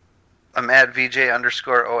App. I'm at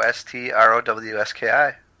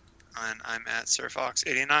VJ_OSTROWSKI. And I'm at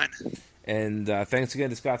SirFox89. And thanks again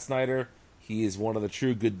to Scott Snyder. He is one of the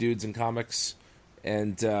true good dudes in comics.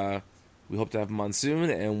 And we hope to have him on soon.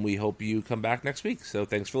 And we hope you come back next week. So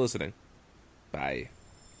thanks for listening. Bye.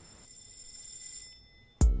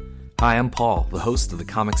 Hi, I'm Paul, the host of the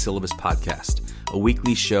Comic Syllabus Podcast, a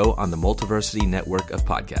weekly show on the Multiversity network of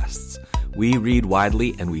podcasts. We read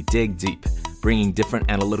widely and we dig deep, bringing different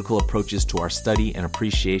analytical approaches to our study and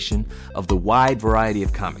appreciation of the wide variety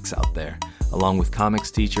of comics out there. Along with comics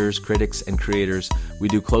teachers, critics, and creators, we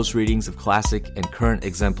do close readings of classic and current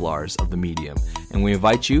exemplars of the medium, and we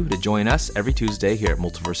invite you to join us every Tuesday here at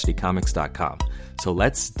multiversitycomics.com. So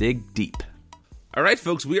let's dig deep. All right,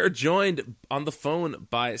 folks, we are joined on the phone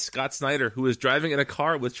by Scott Snyder, who is driving in a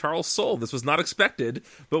car with Charles Soule. This was not expected,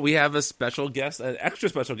 but we have a special guest, an extra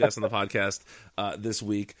special guest on the podcast this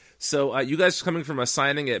week. So you guys are coming from a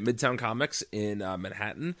signing at Midtown Comics in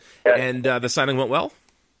Manhattan, and the signing went well?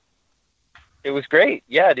 It was great.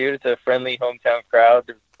 Yeah, dude, it's a friendly hometown crowd.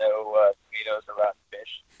 There's no tomatoes or rotten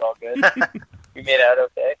fish. It's all good. We made out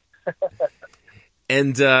okay.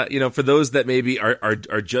 And for those that maybe are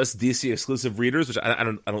just DC exclusive readers, which I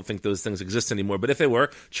don't think those things exist anymore, but if they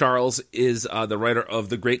were, Charles is the writer of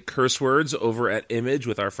the great curse words over at Image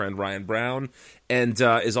with our friend Ryan Brown, and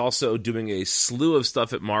is also doing a slew of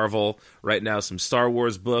stuff at Marvel right now. Some Star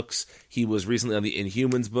Wars books. He was recently on the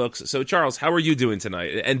Inhumans books. So Charles, how are you doing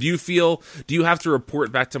tonight? And do you have to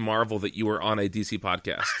report back to Marvel that you were on a DC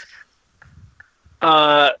podcast?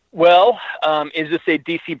 Is this a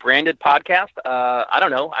DC branded podcast? I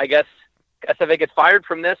don't know. I guess if I get fired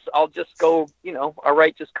from this, I'll just go, I'll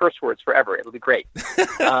write just curse words forever. It'll be great.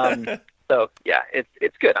 So yeah,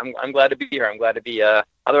 it's good. I'm glad to be here. I'm glad to be,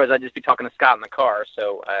 otherwise I'd just be talking to Scott in the car.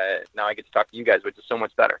 So, now I get to talk to you guys, which is so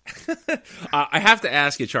much better. I have to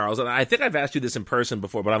ask you, Charles, and I think I've asked you this in person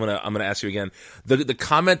before, but I'm going to ask you again. The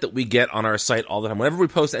comment that we get on our site all the time, whenever we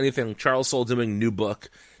post anything, Charles Soule doing new book,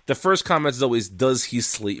 the first comment is always, does he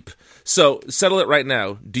sleep? So settle it right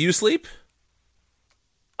now. Do you sleep?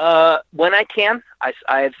 When I can. I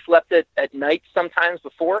have slept at night sometimes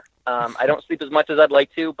before. I don't sleep as much as I'd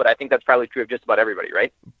like to, but I think that's probably true of just about everybody,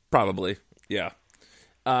 right? Probably, yeah.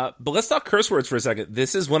 But let's talk curse words for a second.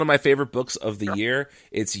 This is one of my favorite books of the year.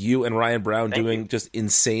 It's you and Ryan Brown doing just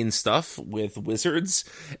insane stuff with wizards.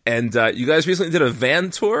 And you guys recently did a van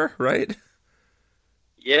tour, right?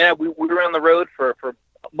 Yeah, we were on the road for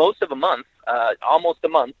most of a month, almost a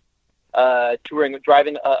month,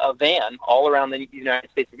 driving a van all around the United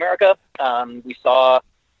States of America. We saw,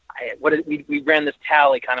 we ran this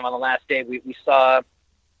tally kind of on the last day. We saw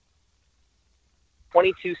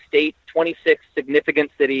 22 states, 26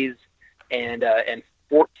 significant cities, and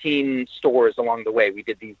 14 stores along the way. We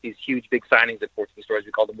did these huge big signings at 14 stores.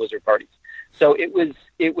 We called them wizard parties. So it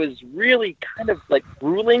was really kind of like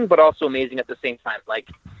grueling, but also amazing at the same time. Like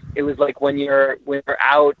it was like when you're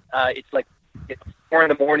out, it's like it's 4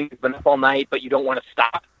 a.m, you've been up all night, but you don't want to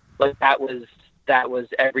stop. Like that was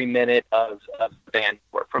every minute of the band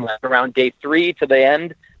work from around day 3 to the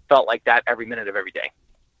end. Felt like that every minute of every day.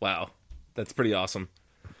 Wow, that's pretty awesome.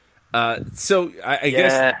 So I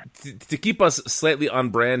guess to keep us slightly on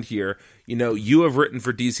brand here, you have written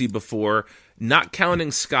for DC before. Not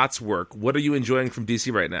counting Scott's work, what are you enjoying from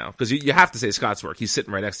DC right now? Because you have to say Scott's work. He's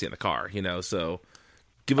sitting right next to you in the car, so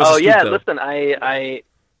give us a scoop, though. Listen, I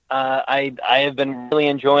have been really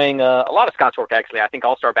enjoying a lot of Scott's work, actually. I think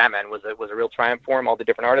All-Star Batman was a real triumph for him, all the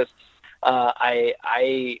different artists.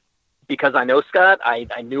 Because I know Scott,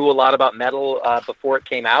 I knew a lot about Metal before it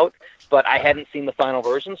came out, but I hadn't seen the final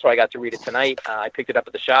version, so I got to read it tonight. I picked it up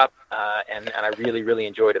at the shop, and I really, really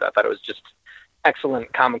enjoyed it. I thought it was just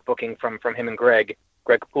excellent comic booking from him and Greg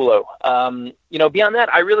Capullo. Beyond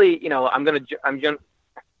that, I really,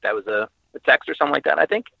 that was a text or something like that, I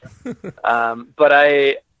think. But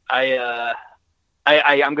I'm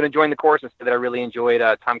going to join the chorus and say that I really enjoyed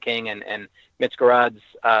Tom King and Mitch Garad's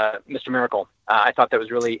Mr. Miracle. I thought that was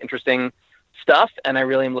really interesting stuff, and I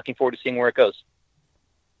really am looking forward to seeing where it goes.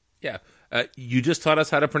 Yeah. You just taught us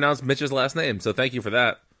how to pronounce Mitch's last name, so thank you for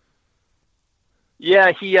that.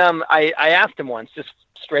 Yeah, I asked him once, just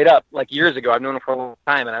straight up, like years ago. I've known him for a long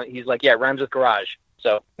time, and he's like, yeah, it rhymes with garage.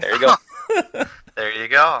 So there you go. There you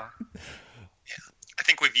go. I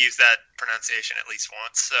think we've used that pronunciation at least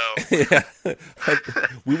once.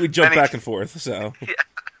 So we jump back and forth. So,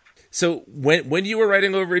 So when you were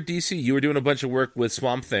writing over at DC, you were doing a bunch of work with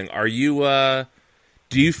Swamp Thing. Are you?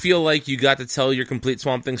 Do you feel like you got to tell your complete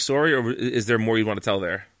Swamp Thing story, or is there more you want to tell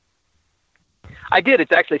there? I did.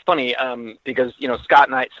 It's actually funny because Scott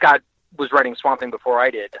was writing Swamp Thing before I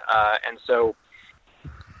did, and so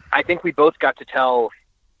I think we both got to tell.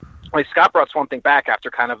 Like Scott brought Swamp Thing back after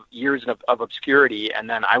kind of years of obscurity, and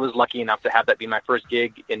then I was lucky enough to have that be my first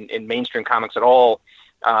gig in mainstream comics at all,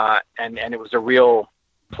 and it was a real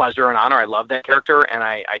pleasure and honor. I love that character, and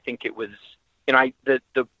I think it was the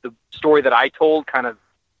story that I told kind of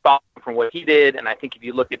followed from what he did, and I think if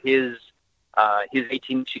you look at his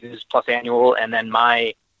 18 issues plus annual, and then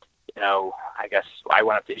my, I guess I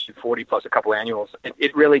went up to issue 40 plus a couple annuals.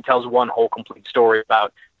 It really tells one whole complete story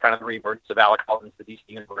about kind of the rebirths of Alec Holland's the DC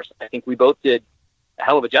universe. I think we both did a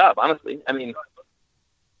hell of a job, honestly. I mean,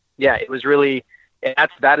 yeah, it was really,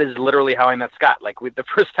 that is literally how I met Scott. Like the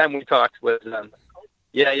first time we talked was,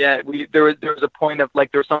 there was a point of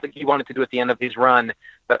like, there was something he wanted to do at the end of his run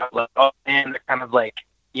that I was like, oh man, they're kind of like,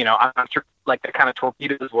 I'm not sure, like the kind of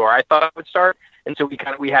torpedoes where I thought I would start. And so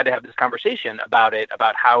we had to have this conversation about it,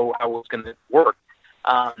 about how it was going to work.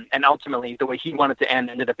 And ultimately the way he wanted to end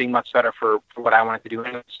ended up being much better for what I wanted to do.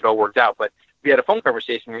 And it all worked out. But we had a phone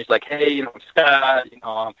conversation where he's like, hey, Scott,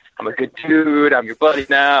 I'm a good dude. I'm your buddy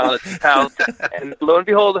now. Let's be pals. And lo and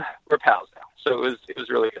behold, we're pals now. So it was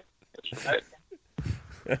really good. It was really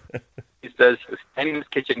good. He says he was standing in his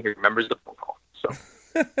kitchen. He remembers the phone call. So.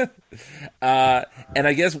 And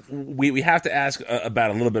I guess we have to ask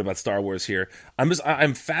about a little bit about Star Wars here.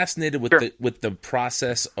 I'm fascinated with with the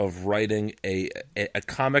process of writing a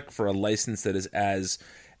comic for a license that is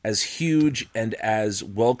as huge and as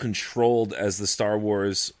well controlled as the Star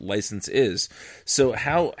Wars license is. So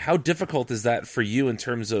how difficult is that for you in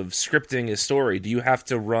terms of scripting a story? Do you have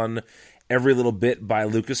to run every little bit by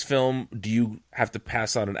Lucasfilm? Do you have to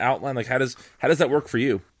pass on an outline? Like how does that work for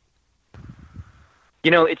you?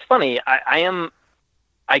 It's funny.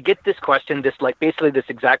 I get this question, basically this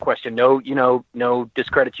exact question. No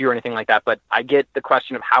discredit to you or anything like that. But I get the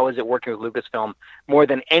question of how is it working with Lucasfilm more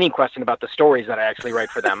than any question about the stories that I actually write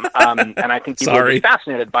for them. And I think people are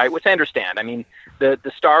fascinated by it, which I understand. I mean, the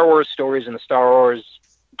Star Wars stories and the Star Wars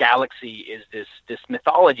galaxy is this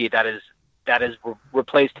mythology that has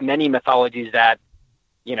replaced many mythologies that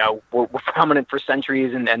were prominent for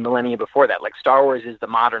centuries and millennia before that. Like Star Wars is the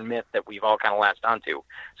modern myth that we've all kind of latched onto.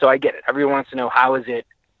 So I get it. Everyone wants to know how is it,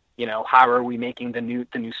 how are we making the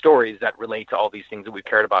new stories that relate to all these things that we've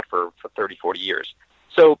cared about for 30, 40 years.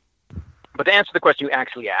 So, but to answer the question you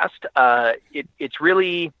actually asked,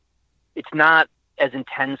 it's not as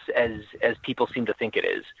intense as people seem to think it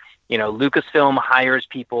is. Lucasfilm hires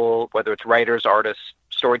people, whether it's writers, artists,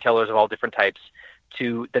 storytellers of all different types,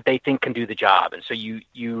 that they think can do the job. And so you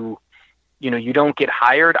don't get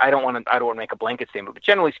hired. I don't want to make a blanket statement, but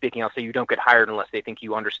generally speaking, I'll say you don't get hired unless they think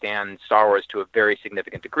you understand Star Wars to a very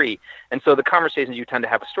significant degree. And so the conversations you tend to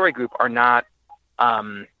have a story group are not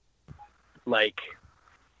them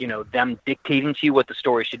dictating to you what the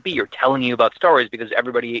story should be or telling you about Star Wars, because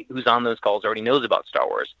everybody who's on those calls already knows about Star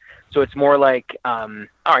Wars. So it's more like, all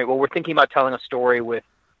right, well, we're thinking about telling a story with,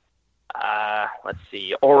 let's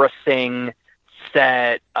see, Aura Singh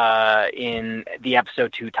set in the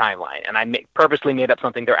episode 2 timeline, and I purposely made up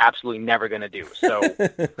something they're absolutely never going to do. So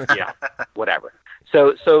yeah, whatever.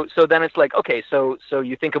 So then it's like, okay, so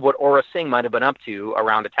you think of what Aura Singh might have been up to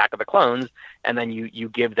around Attack of the Clones, and then you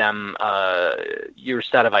give them your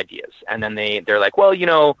set of ideas, and then they're like, well,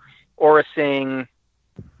 Aura Singh,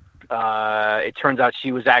 it turns out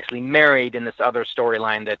she was actually married in this other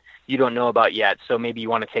storyline that you don't know about yet, so maybe you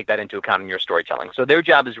want to take that into account in your storytelling. So their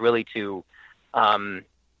job is really to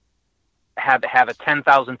have a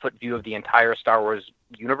 10,000-foot view of the entire Star Wars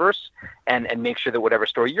universe and make sure that whatever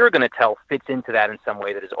story you're going to tell fits into that in some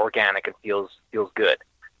way that is organic and feels good.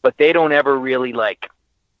 But they don't ever really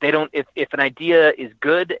if an idea is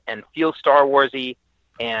good and feels Star Warsy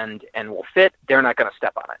and will fit, they're not going to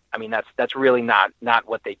step on it. I mean, that's really not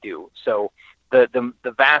what they do. So the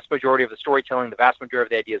vast majority of the storytelling, the vast majority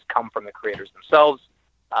of the ideas come from the creators themselves.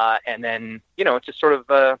 And then, it just sort of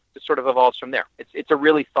evolves from there. It's a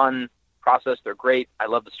really fun process. They're great. I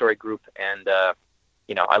love the story group, and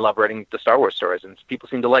I love writing the Star Wars stories, and people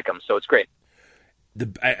seem to like them, so it's great.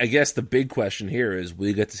 I guess the big question here is, will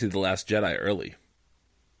you get to see The Last Jedi early?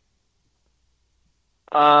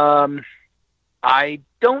 I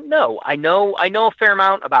don't know. I know a fair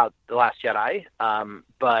amount about The Last Jedi,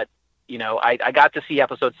 but I got to see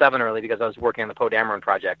Episode 7 early because I was working on the Poe Dameron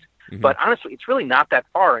project. Mm-hmm. But honestly, it's really not that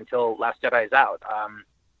far until Last Jedi is out.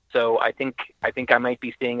 So I think I might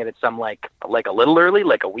be seeing it at some like a little early,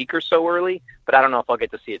 like a week or so early. But I don't know if I'll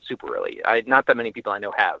get to see it super early. Not that many people I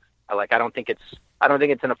know have. I don't think it's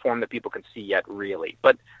in a form that people can see yet, really.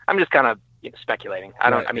 But I'm just kind of speculating. I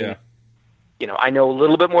know a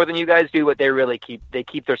little bit more than you guys do, but they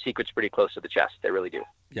keep their secrets pretty close to the chest. They really do.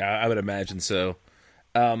 Yeah, I would imagine so.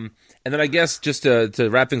 And then I guess just to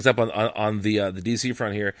wrap things up on the DC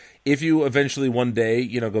front here, if you eventually one day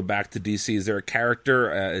go back to DC, is there a character,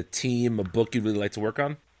 a team, a book you'd really like to work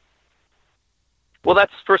on? Well,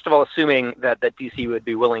 that's first of all assuming that DC would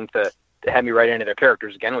be willing to have me write any of their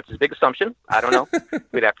characters again, which is a big assumption. I don't know.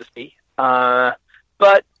 We'd have to see. But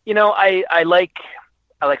I like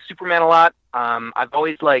Superman a lot. I've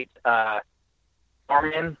always liked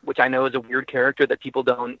Starman, which I know is a weird character that people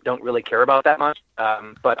don't really care about that much.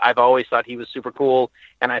 But I've always thought he was super cool,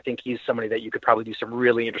 and I think he's somebody that you could probably do some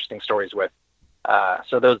really interesting stories with.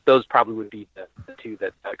 So those probably would be the two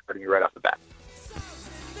that occur to me right off the bat.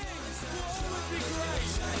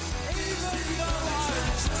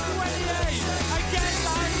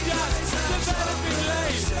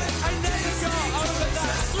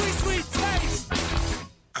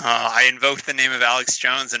 I invoked the name of Alex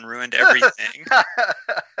Jones and ruined everything.